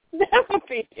answer. That would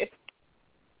be it.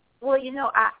 Well,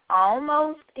 I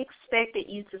almost expected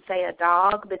you to say a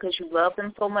dog because you love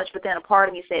them so much, but then a part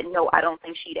of me said, no, I don't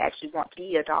think she'd actually want to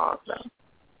be a dog, though.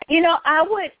 I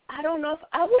don't know if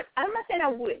I would. I'm not saying I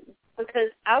wouldn't, because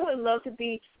I would love to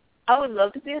be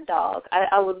a dog.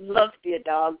 I would love to be a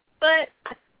dog, but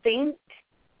I think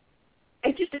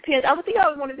it just depends. I would think I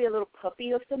would want to be a little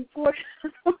puppy of some sort. I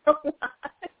don't know why.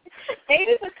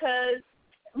 Maybe because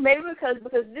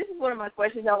this is one of my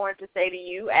questions I wanted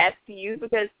to ask to you,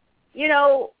 because,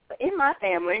 in my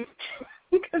family,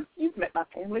 because you've met my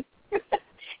family,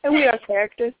 and we are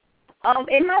characters,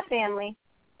 in my family,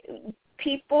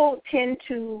 people tend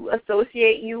to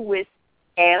associate you with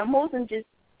animals, and just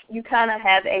you kind of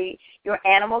have your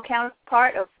animal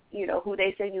counterpart of, who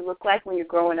they say you look like when you're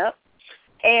growing up.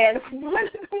 And one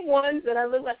of the ones that I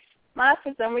look like,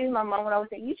 for some reason, my mom would always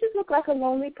say, you just look like a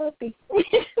lonely puppy. You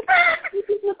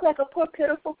just look like a poor,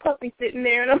 pitiful puppy sitting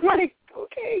there. And I'm like,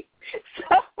 okay.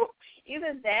 So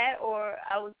either that, or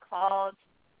I was called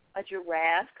a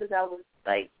giraffe because I was,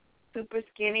 like, super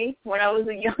skinny when I was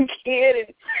a young kid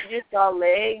and just saw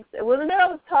legs. It wasn't that I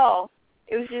was tall.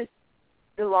 It was just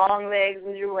the long legs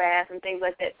and giraffe and things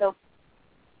like that. So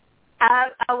I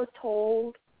was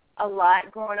told a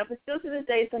lot growing up, and still to this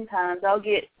day sometimes I'll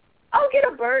get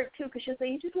a bird too, because she'll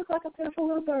say, you just look like a pitiful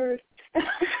little bird.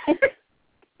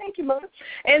 Thank you, Mother.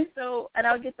 And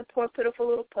I'll get the poor pitiful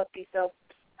little puppy. So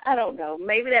I don't know,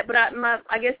 maybe that, but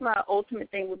I guess my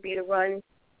ultimate thing would be to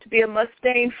be a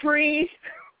Mustang free,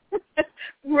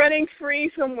 running free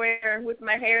somewhere with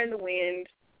my hair in the wind.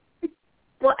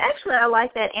 Well, actually, I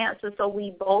like that answer. So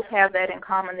we both have that in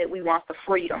common, that we want the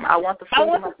freedom. I want the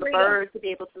freedom of the bird to be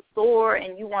able to soar,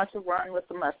 and you want to run with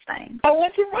the Mustang. I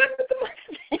want to run with the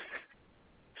Mustang.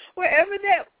 Wherever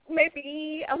that may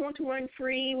be, I want to run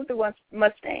free with the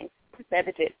Mustang. That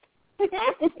is it.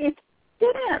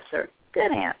 Good answer.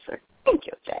 Good answer. Thank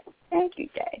you,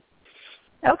 Jay.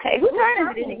 Okay, whose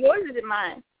turn is it? Yours or is it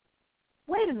mine?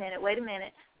 Wait a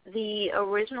minute. The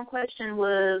original question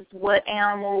was, what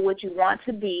animal would you want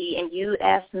to be? And you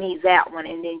asked me that one,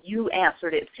 and then you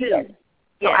answered it too. Yes.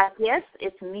 So I guess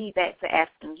it's me back to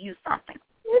asking you something.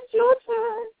 It's your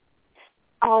turn.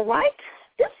 All right.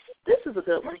 This is a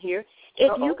good one here.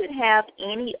 If you could have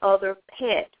any other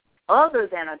pet other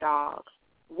than a dog,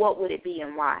 what would it be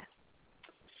and why?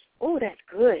 Oh, that's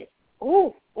good.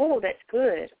 Oh, that's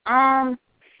good. I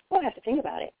have to think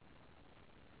about it.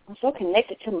 I'm so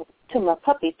connected to my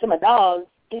puppies, to my dogs.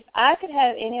 If I could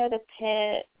have any other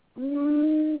pet,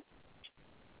 can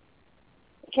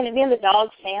it be in the dog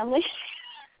family?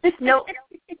 Nope.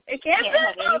 It can't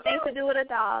have anything to do with a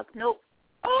dog. Nope.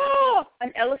 Oh,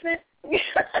 an elephant?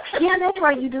 Yeah, that's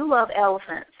right. You do love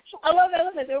elephants. I love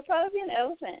elephants. It would probably be an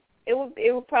elephant. It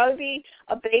would probably be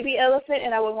a baby elephant,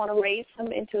 and I would want to raise him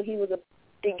until he was a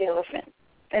big elephant.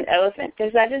 An elephant.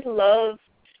 Because I just love,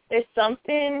 there's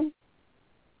something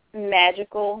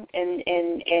magical and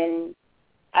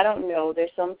I don't know,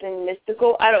 there's something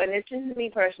mystical. And it's just me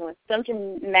personally.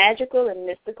 Something magical and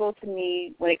mystical to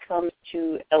me when it comes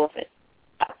to elephants.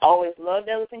 I've always loved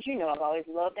elephants. I've always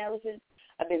loved elephants.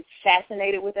 I've been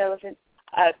fascinated with elephants.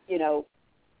 I love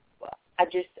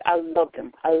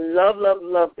them. I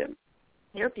love them.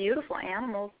 They're beautiful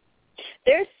animals.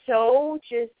 They're so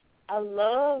I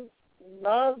love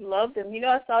them.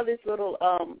 I saw this little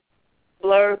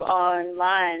blurb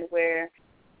online where,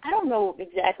 I don't know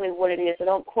exactly what it is, so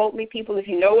don't quote me, people, if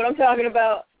you know what I'm talking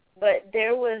about, but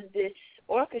there was this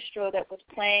orchestra that was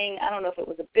playing, I don't know if it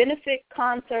was a benefit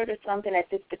concert or something at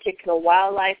this particular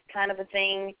wildlife kind of a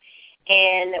thing,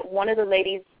 and one of the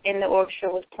ladies in the orchestra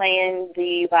was playing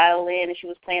the violin, and she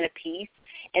was playing a piece,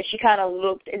 and she kind of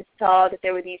looked and saw that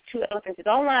there were these two elephants. It's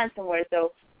online somewhere,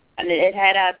 so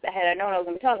had I known I was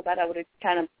going to talk about it, I would have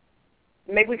kind of,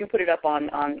 maybe we can put it up on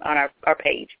our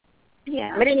page.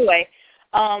 Yeah. But anyway,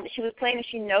 she was playing, and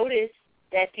she noticed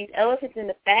that these elephants in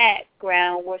the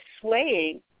background were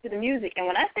swaying to the music. And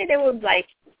when I say they were, like,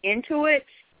 into it,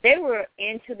 they were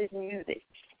into this music.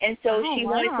 And so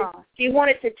she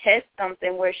wanted to test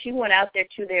something where she went out there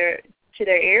to their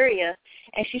area,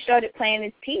 and she started playing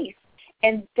this piece.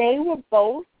 And they were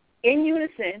both in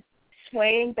unison,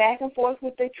 swaying back and forth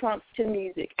with their trunks to the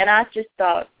music. And I just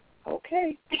thought,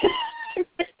 okay.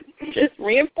 Just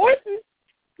reinforcing.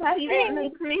 That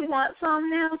makes me want some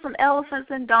now, some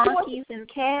elephants and donkeys and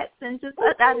cats, and just,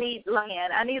 I need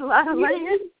land. I need a lot of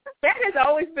land. That has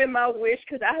always been my wish,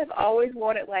 because I have always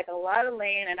wanted, like, a lot of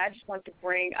land, and I just wanted to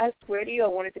bring, I swear to you, I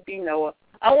wanted to be Noah.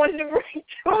 I wanted to bring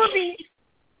two of each.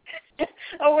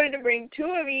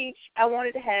 I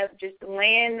wanted to have just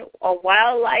land, a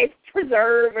wildlife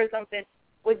preserve or something,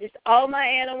 with just all my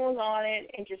animals on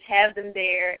it, and just have them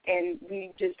there, and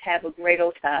we just have a great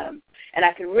old time. And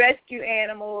I could rescue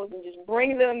animals and just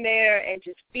bring them there and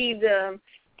just feed them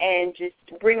and just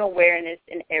bring awareness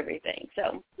and everything.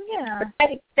 So yeah,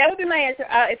 that would be my answer.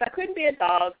 If I couldn't be a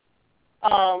dog,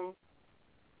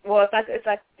 well,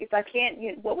 if I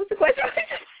can't, what was the question?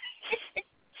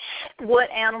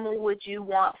 What animal would you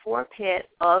want for a pet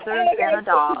other than a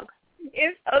dog?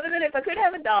 If I could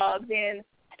have a dog, then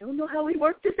I don't know how we'd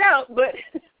work this out, but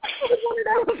I would want an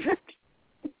elephant.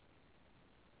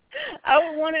 I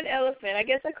would want an elephant. I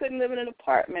guess I couldn't live in an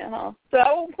apartment, huh? So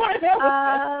I would want an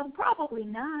elephant. Probably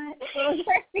not.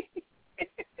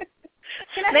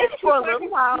 Maybe for a little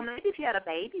while. Maybe if you had a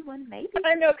baby one, maybe.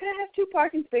 I know. Can I have 2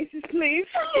 parking spaces, please?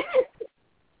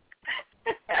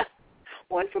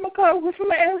 One for my car, one for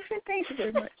my elephant. Thank you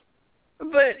very much.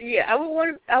 But yeah, I would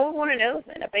want an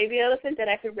elephant, a baby elephant that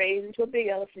I could raise into a big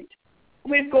elephant.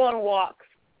 We'd go on walks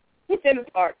in the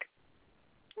park.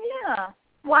 Yeah.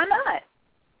 Why not?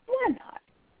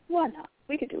 Why not?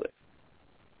 We could do it.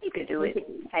 You could do it.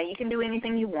 Hey, you can do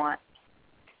anything you want.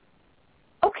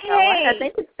 Okay. Right, I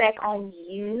think it's back on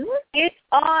you. It's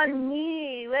on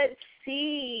me. Let's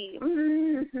see. I've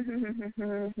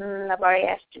already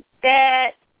asked you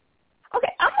that.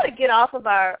 Okay, I'm going to get off of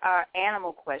our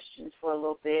animal questions for a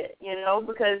little bit,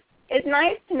 because it's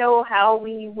nice to know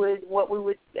what we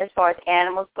would as far as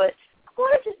animals, but I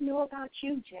want to just know about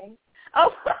you, Jay.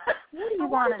 Oh, what do you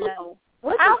want to know?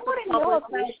 I want to know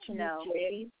about you,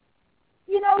 Jay.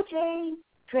 Jay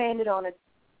stranded on a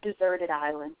deserted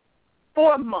island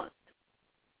for a month.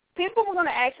 People were going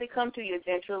to actually come to you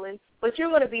eventually, but you're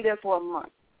going to be there for a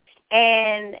month.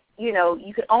 And,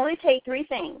 you could only take 3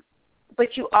 things.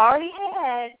 But you already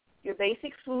had your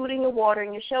basic food and your water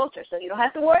and your shelter, so you don't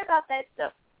have to worry about that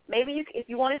stuff. Maybe if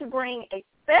you wanted to bring a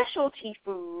specialty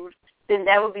food, then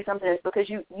that would be something else because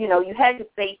you had your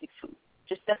basic food,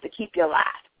 just stuff to keep you alive,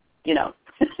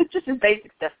 just the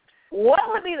basic stuff. What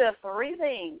would be the 3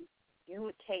 things you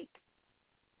would take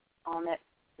on that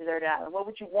deserted island? What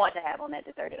would you want to have on that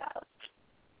deserted island?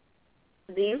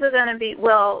 These are going to be, 2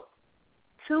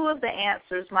 of the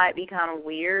answers might be kind of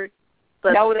weird.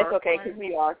 But no, that's okay, because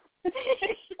we are.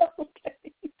 Okay.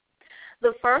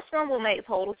 The first one will make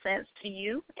total sense to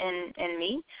you and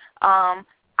me.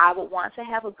 I would want to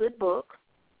have a good book.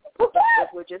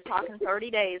 If we're just talking 30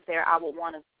 days there, I would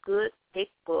want a good, thick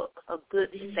book, a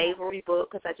good, savory book,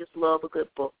 because I just love a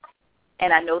good book.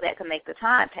 And I know that can make the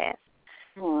time pass.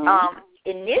 Mm-hmm.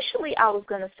 Initially, I was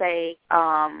going to say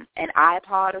an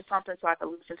iPod or something so I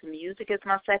could listen to music as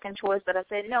my second choice, but I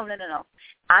said, no.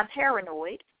 I'm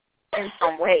paranoid. In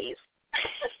some ways.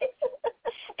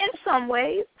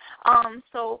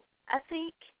 So I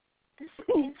think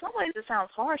in some ways it sounds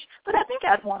harsh, but I think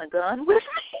I'd want a gun with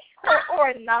me or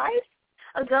a knife,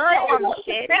 a gun or a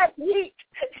machete.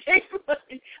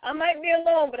 I might be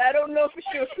alone, but I don't know for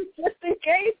sure. Just in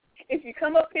case, if you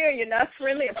come up here and you're not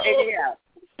friendly, I'll figure you out.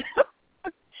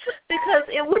 Because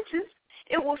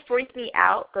it will freak me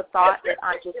out, the thought that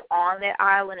I'm just on that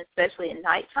island, especially at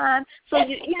nighttime. So,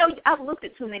 I've looked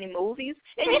at too many movies,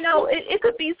 and, it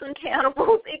could be some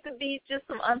cannibals. It could be just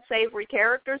some unsavory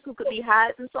characters who could be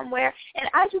hiding somewhere, and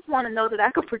I just want to know that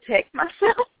I could protect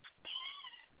myself.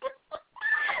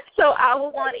 So I would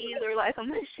want either like a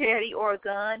machete or a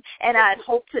gun, and I'd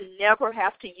hope to never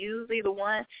have to use either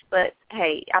one. But,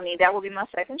 hey, that would be my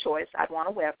second choice. I'd want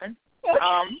a weapon.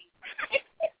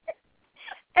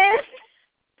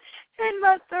 And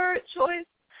my third choice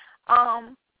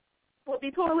would be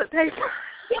toilet paper.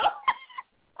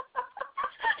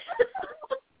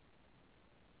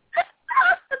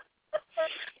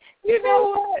 You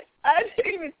know what? I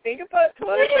didn't even think about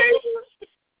toilet paper,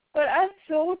 but I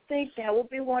so think that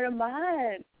would be one of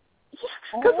mine.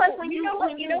 Because when you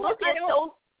look at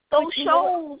those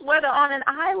shows where they're on an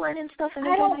island and stuff, and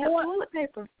they don't have toilet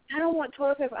paper. I don't want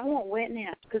toilet paper. I want wet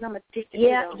naps because I'm addicted to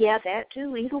them. Yeah, that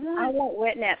too. Either one. I want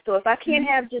wet naps. So if I can't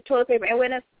have just toilet paper and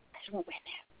wet naps, I just want wet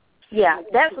naps. Yeah,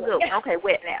 that's a good one. Okay,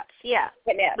 wet naps. Yeah.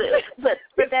 Wet naps. But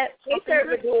that it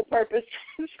serves a dual purpose.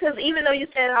 Because even though you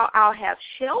said I'll have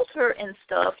shelter and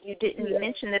stuff, you didn't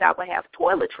mention that I would have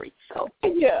toiletries. So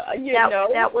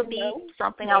that would be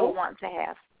something I would want to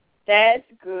have. That's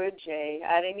good, Jay.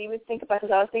 I didn't even think about it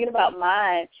because I was thinking about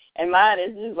mine, and mine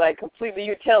is just like completely,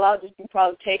 you tell I'll just be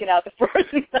probably taken out the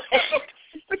first night.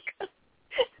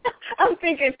 I'm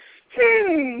thinking,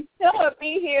 I'm going to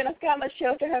be here, and I've got my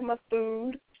shelter, have my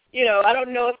food. I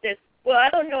don't know if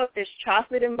there's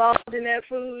chocolate involved in that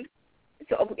food.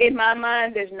 So in my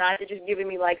mind, there's not. They're just giving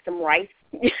me like some rice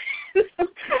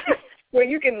where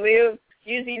you can live.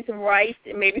 You just eat some rice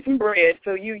and maybe some bread.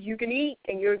 So you can eat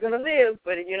and you're going to live,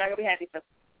 but you're not going to be happy. So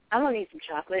I'm going to need some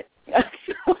chocolate.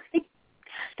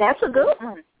 That's a good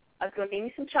one. I was going to need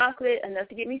me some chocolate, enough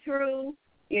to get me through,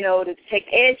 to take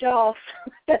the edge off.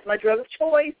 That's my drug of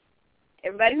choice.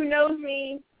 Everybody who knows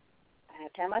me, I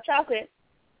have to have my chocolate.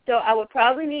 So I would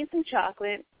probably need some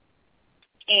chocolate.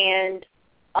 And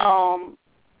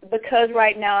because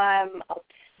right now I'm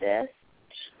obsessed,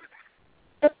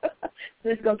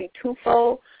 this is going to be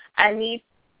twofold.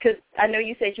 Because I know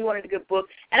you said you wanted a good book,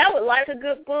 and I would like a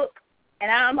good book,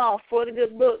 and I'm all for the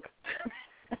good book.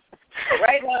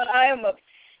 Right now I am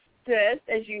obsessed,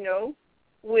 as you know,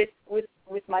 with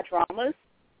my dramas.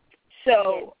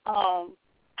 So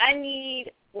I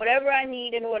need whatever I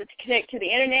need in order to connect to the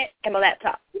internet and my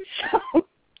laptop. So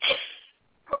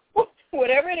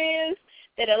whatever it is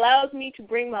that allows me to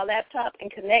bring my laptop and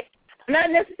connect. I'm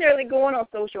not necessarily going on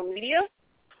social media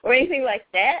or anything like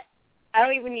that. I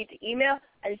don't even need to email.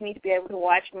 I just need to be able to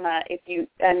watch if you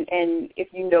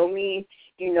know me,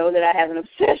 you know that I have an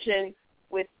obsession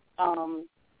with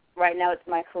right now it's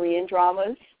my Korean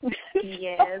dramas.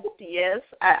 Yes.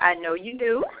 I know you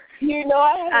do.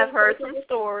 I've heard some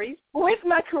stories with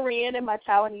my Korean and my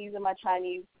Taiwanese and my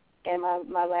Chinese and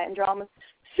my Latin dramas.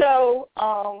 So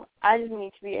I just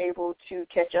need to be able to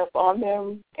catch up on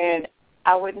them, and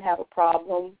I wouldn't have a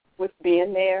problem with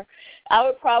being there. I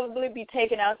would probably be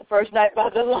taken out the first night by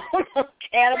the lone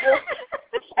cannibal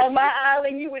on my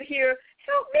island. You would hear,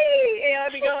 "Help me!" And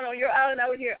I'd be going on your island. I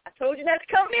would hear, "I told you not to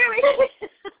come near me."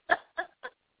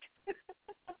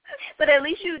 But at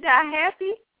least you'd die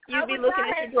happy. You'd be looking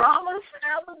at your dramas.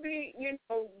 I would be,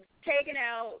 taken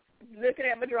out, looking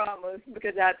at my dramas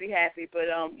because I'd be happy. But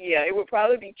it would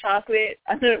probably be chocolate,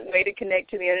 another way to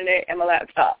connect to the internet, and my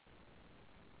laptop.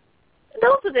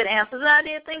 Those are good answers, and I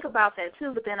did think about that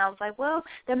too, but then I was like, well,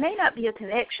 there may not be a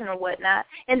connection or whatnot.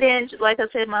 And then, like I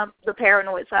said, the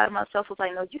paranoid side of myself was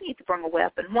like, no, you need to bring a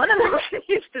weapon. One of those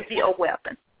needs to be a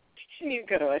weapon. You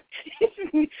could.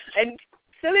 And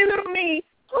silly little me,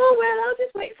 oh, well, I'll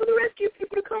just wait for the rescue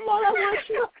people to come while I watch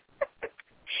you.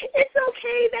 It's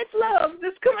okay, that's love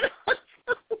that's coming on.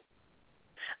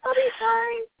 I'll be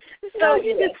fine. So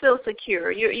you just feel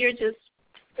secure. You're just...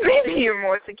 Maybe you're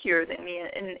more secure than me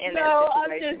in that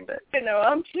situation.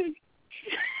 I'm just,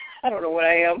 I don't know what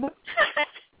I am.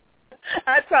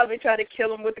 I'd probably try to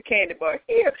kill him with a candy bar.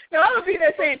 Here, no, I would be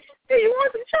there saying, do you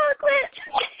want some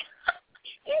chocolate?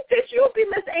 Eat this, you'll be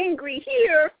less angry.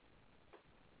 Here,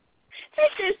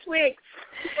 take this, Twix.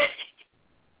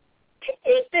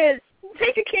 Eat this.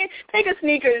 Take a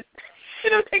Snickers.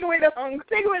 Take away the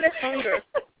hunger.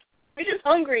 We're just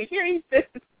hungry. Here, eat this.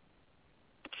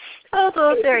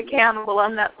 Although if they're accountable,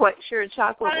 I'm not quite sure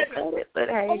chocolate will cut it, but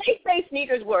hey. Well, they say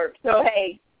Sneakers work, so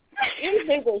hey, eat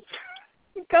Snickers.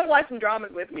 Come watch some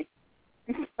dramas with me.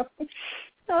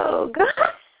 Oh, God.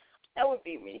 That would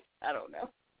be me. I don't know.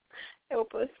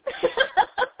 Help us.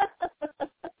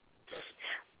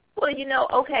 Well,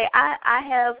 okay, I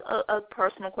have a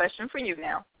personal question for you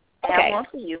now. I have one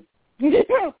for you.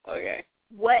 Okay.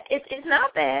 It's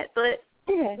not bad, but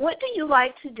what do you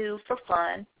like to do for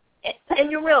fun in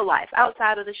your real life,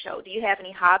 outside of the show? Do you have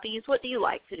any hobbies? What do you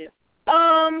like to do?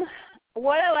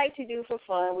 What I like to do for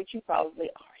fun, which you probably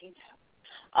already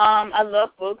know. I love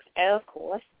books, of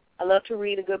course. I love to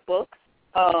read a good book.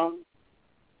 I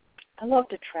love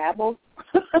to travel.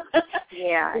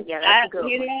 Yeah, that's a good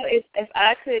one. If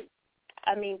I could,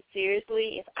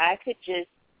 seriously, if I could just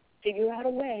figure out a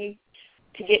way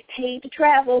to get paid to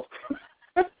travel.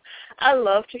 I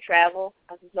love to travel.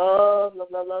 I love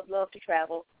to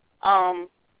travel.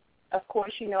 Of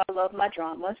course, I love my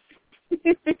dramas.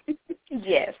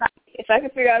 Yes. If I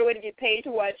could figure out a way to get paid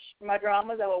to watch my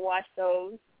dramas, I would watch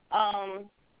those.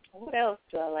 What else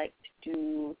do I like to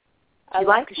do? I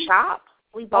like to shop.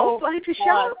 We both like to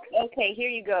shop. Okay, here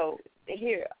you go.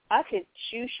 Here, I could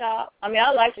shoe shop. I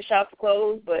like to shop for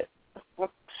clothes, but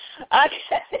I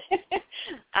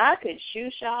could shoe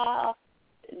shop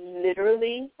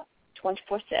literally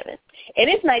 24/7. And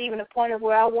it's not even a point of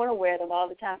where I want to wear them all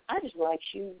the time. I just like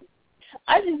shoes.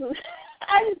 I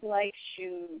just like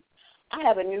shoes. I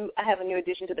have a new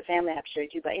addition to the family I have to show you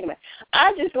too, but anyway,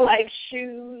 I just like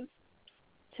shoes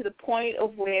to the point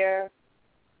of where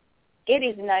it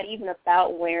is not even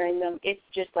about wearing them. It's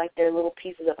just like they're little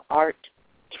pieces of art.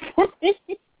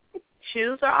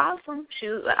 Shoes are awesome.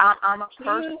 Shoes. I'm a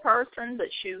purse person, but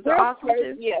shoes are awesome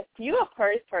too. Yes, you're a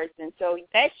purse person, so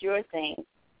that's your thing.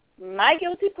 My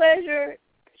guilty pleasure,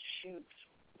 shoes.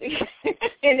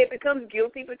 And it becomes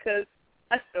guilty because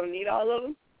I still need all of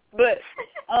them. But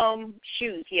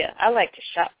shoes, yeah, I like to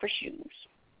shop for shoes.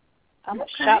 I'm a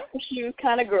shop for shoes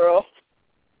kind of girl.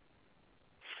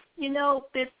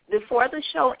 Before the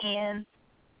show ends,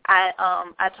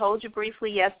 I told you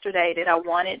briefly yesterday that I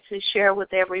wanted to share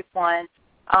with everyone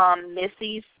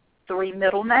Missy's 3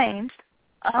 middle names.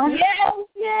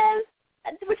 Yes.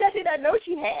 Which I did not know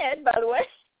she had, by the way.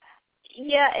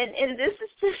 Yeah, and this is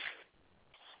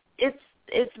just,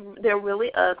 they're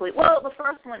really ugly. Well, the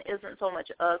first one isn't so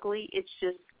much ugly. It's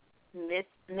just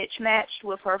mismatched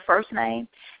with her first name.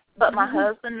 But my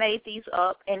husband made these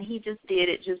up, and he just did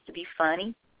it just to be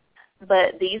funny.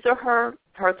 But these are her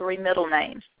 3 middle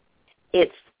names.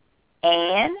 It's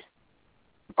Ann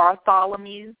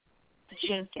Bartholomew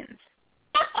Jenkins.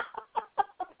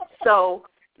 So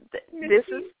this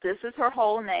is her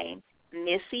whole name,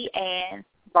 Missy Ann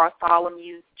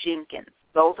Bartholomew Jenkins.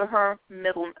 Those are her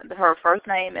first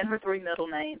name and her 3 middle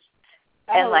names.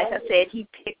 And like I said, he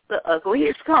picked the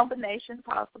ugliest combination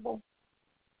possible.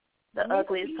 The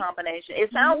ugliest combination.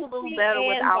 It sounds a little better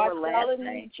with our last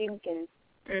name. Jenkins.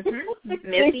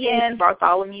 Missy Ann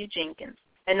Bartholomew Jenkins.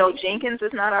 And no, Jenkins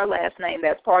is not our last name.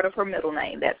 That's part of her middle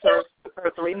name. That's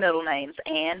her 3 middle names,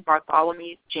 Ann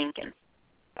Bartholomew Jenkins.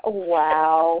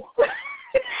 Wow.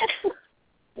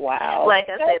 Wow. Like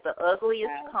I said, the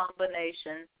ugliest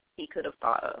combination he could have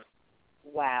thought of.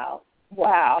 Wow.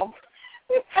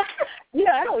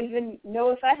 I don't even know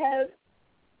if I have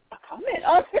a comment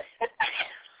on it.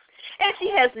 And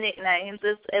she has nicknames.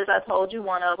 As I told you,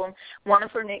 one of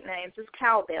her nicknames is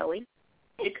Cowbelly,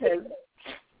 because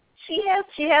she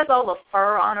has all the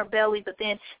fur on her belly, but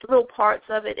then the little parts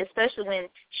of it, especially when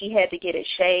she had to get it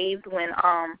shaved when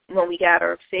we got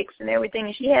her fixed and everything,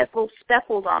 and she has little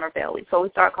speckles on her belly, so we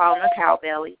start calling her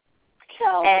Cowbelly.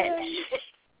 And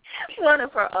one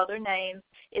of her other names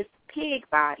is Pig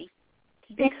Body,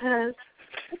 because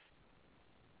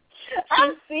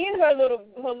I've seen her little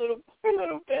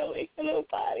belly, her little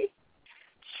body.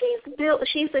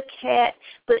 She's a cat,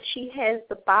 but she has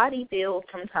the body build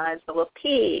sometimes of a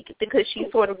pig, because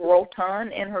she's sort of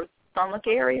rotund in her stomach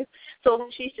area. So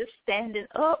when she's just standing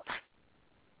up,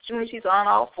 when she's on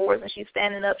all fours and she's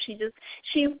standing up,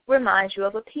 she reminds you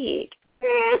of a pig.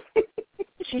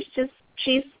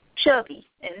 She's chubby,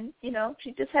 and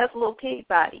she just has a little pig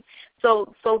body.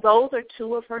 So those are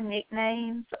 2 of her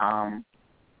nicknames.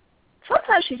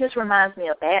 Sometimes she just reminds me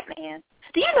of Batman.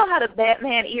 Do you know how the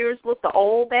Batman ears look, the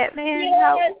old Batman?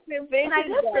 Yes, and I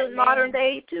guess the modern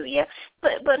day too, yeah.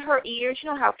 But her ears, you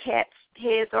know how cats'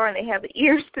 heads are, and they have the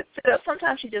ears that sit up.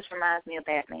 Sometimes she just reminds me of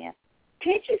Batman.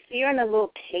 Can't you see her in a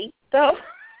little cape though?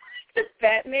 The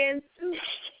Batman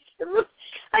suit.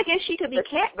 I guess she could be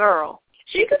Catgirl.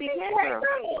 She could be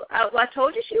Catgirl. I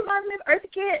told you she reminds me of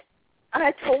Eartha Kitt.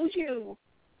 I told you,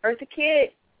 Eartha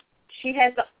Kitt. She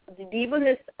has the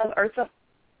diva-ness of Eartha.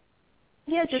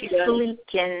 Yeah, just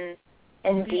sleek and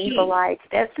diva-like.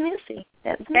 That's Missy.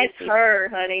 That's her,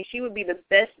 honey. She would be the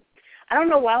best. I don't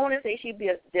know why I want to say she'd be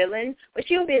a villain, but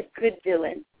she would be a good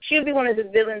villain. She would be one of the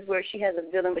villains where she has a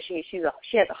villain, but she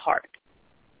has a heart.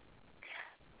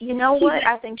 You know what?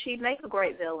 I think she'd make a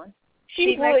great villain.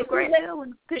 She'd make a great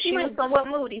villain, because she was somewhat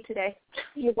moody today.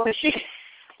 Yeah, well,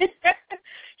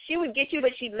 she would get you,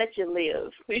 but she'd let you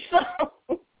live.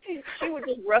 She would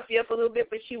just rough you up a little bit,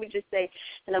 but she would just say,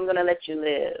 and I'm going to let you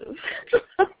live.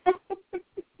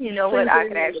 You know what? I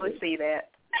could actually see that.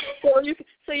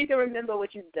 So you can remember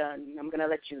what you've done. I'm going to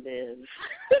let you live.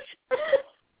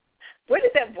 Where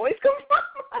did that voice come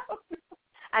from?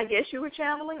 I guess you were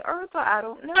channeling Eartha. I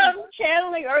don't know. I'm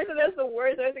channeling Eartha. That's the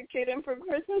worst Eartha Kitt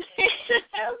impersonation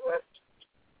ever.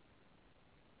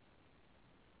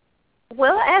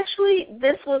 Well, actually,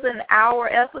 this was an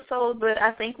hour episode, but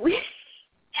I think we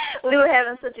were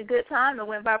having such a good time. It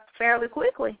went by fairly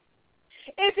quickly.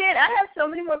 It did. I have so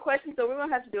many more questions, so we're going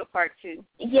to have to do a part 2.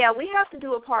 Yeah, we have to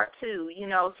do a part 2,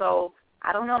 so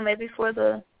I don't know, maybe for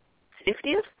the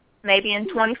 50th, maybe in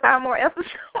 25 more episodes.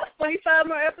 25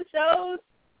 more episodes.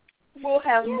 We'll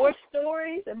have more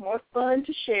stories and more fun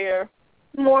to share.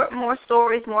 More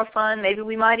stories, more fun. Maybe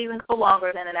we might even go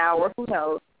longer than an hour. Who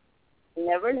knows? You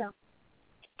never know.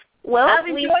 Well, I've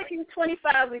enjoyed doing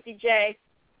 25 with you, Jay.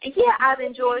 Yeah, I've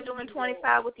enjoyed doing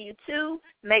 25 with you, too.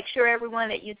 Make sure, everyone,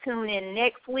 that you tune in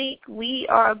next week. We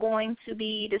are going to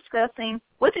be discussing,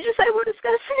 what did you say we're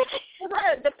discussing?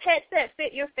 The pets that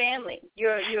fit your family.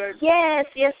 Your Yes.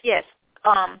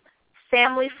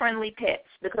 Family-friendly pets,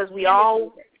 because we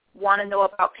all want to know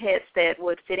about pets that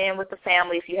would fit in with the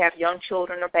family if you have young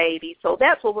children or babies. So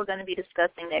that's what we're going to be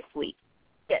discussing next week.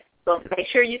 Yes. So make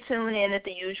sure you tune in at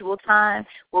the usual time.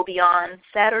 We'll be on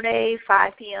Saturday,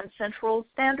 5 p.m. Central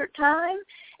Standard Time.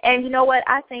 And you know what?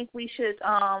 I think we should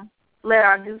let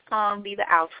our new song be the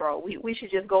outro. We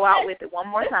should just go out with it one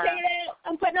more time.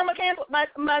 I'm putting on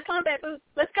my combat boots.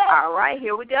 Let's go. All right,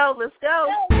 here we go. Let's go.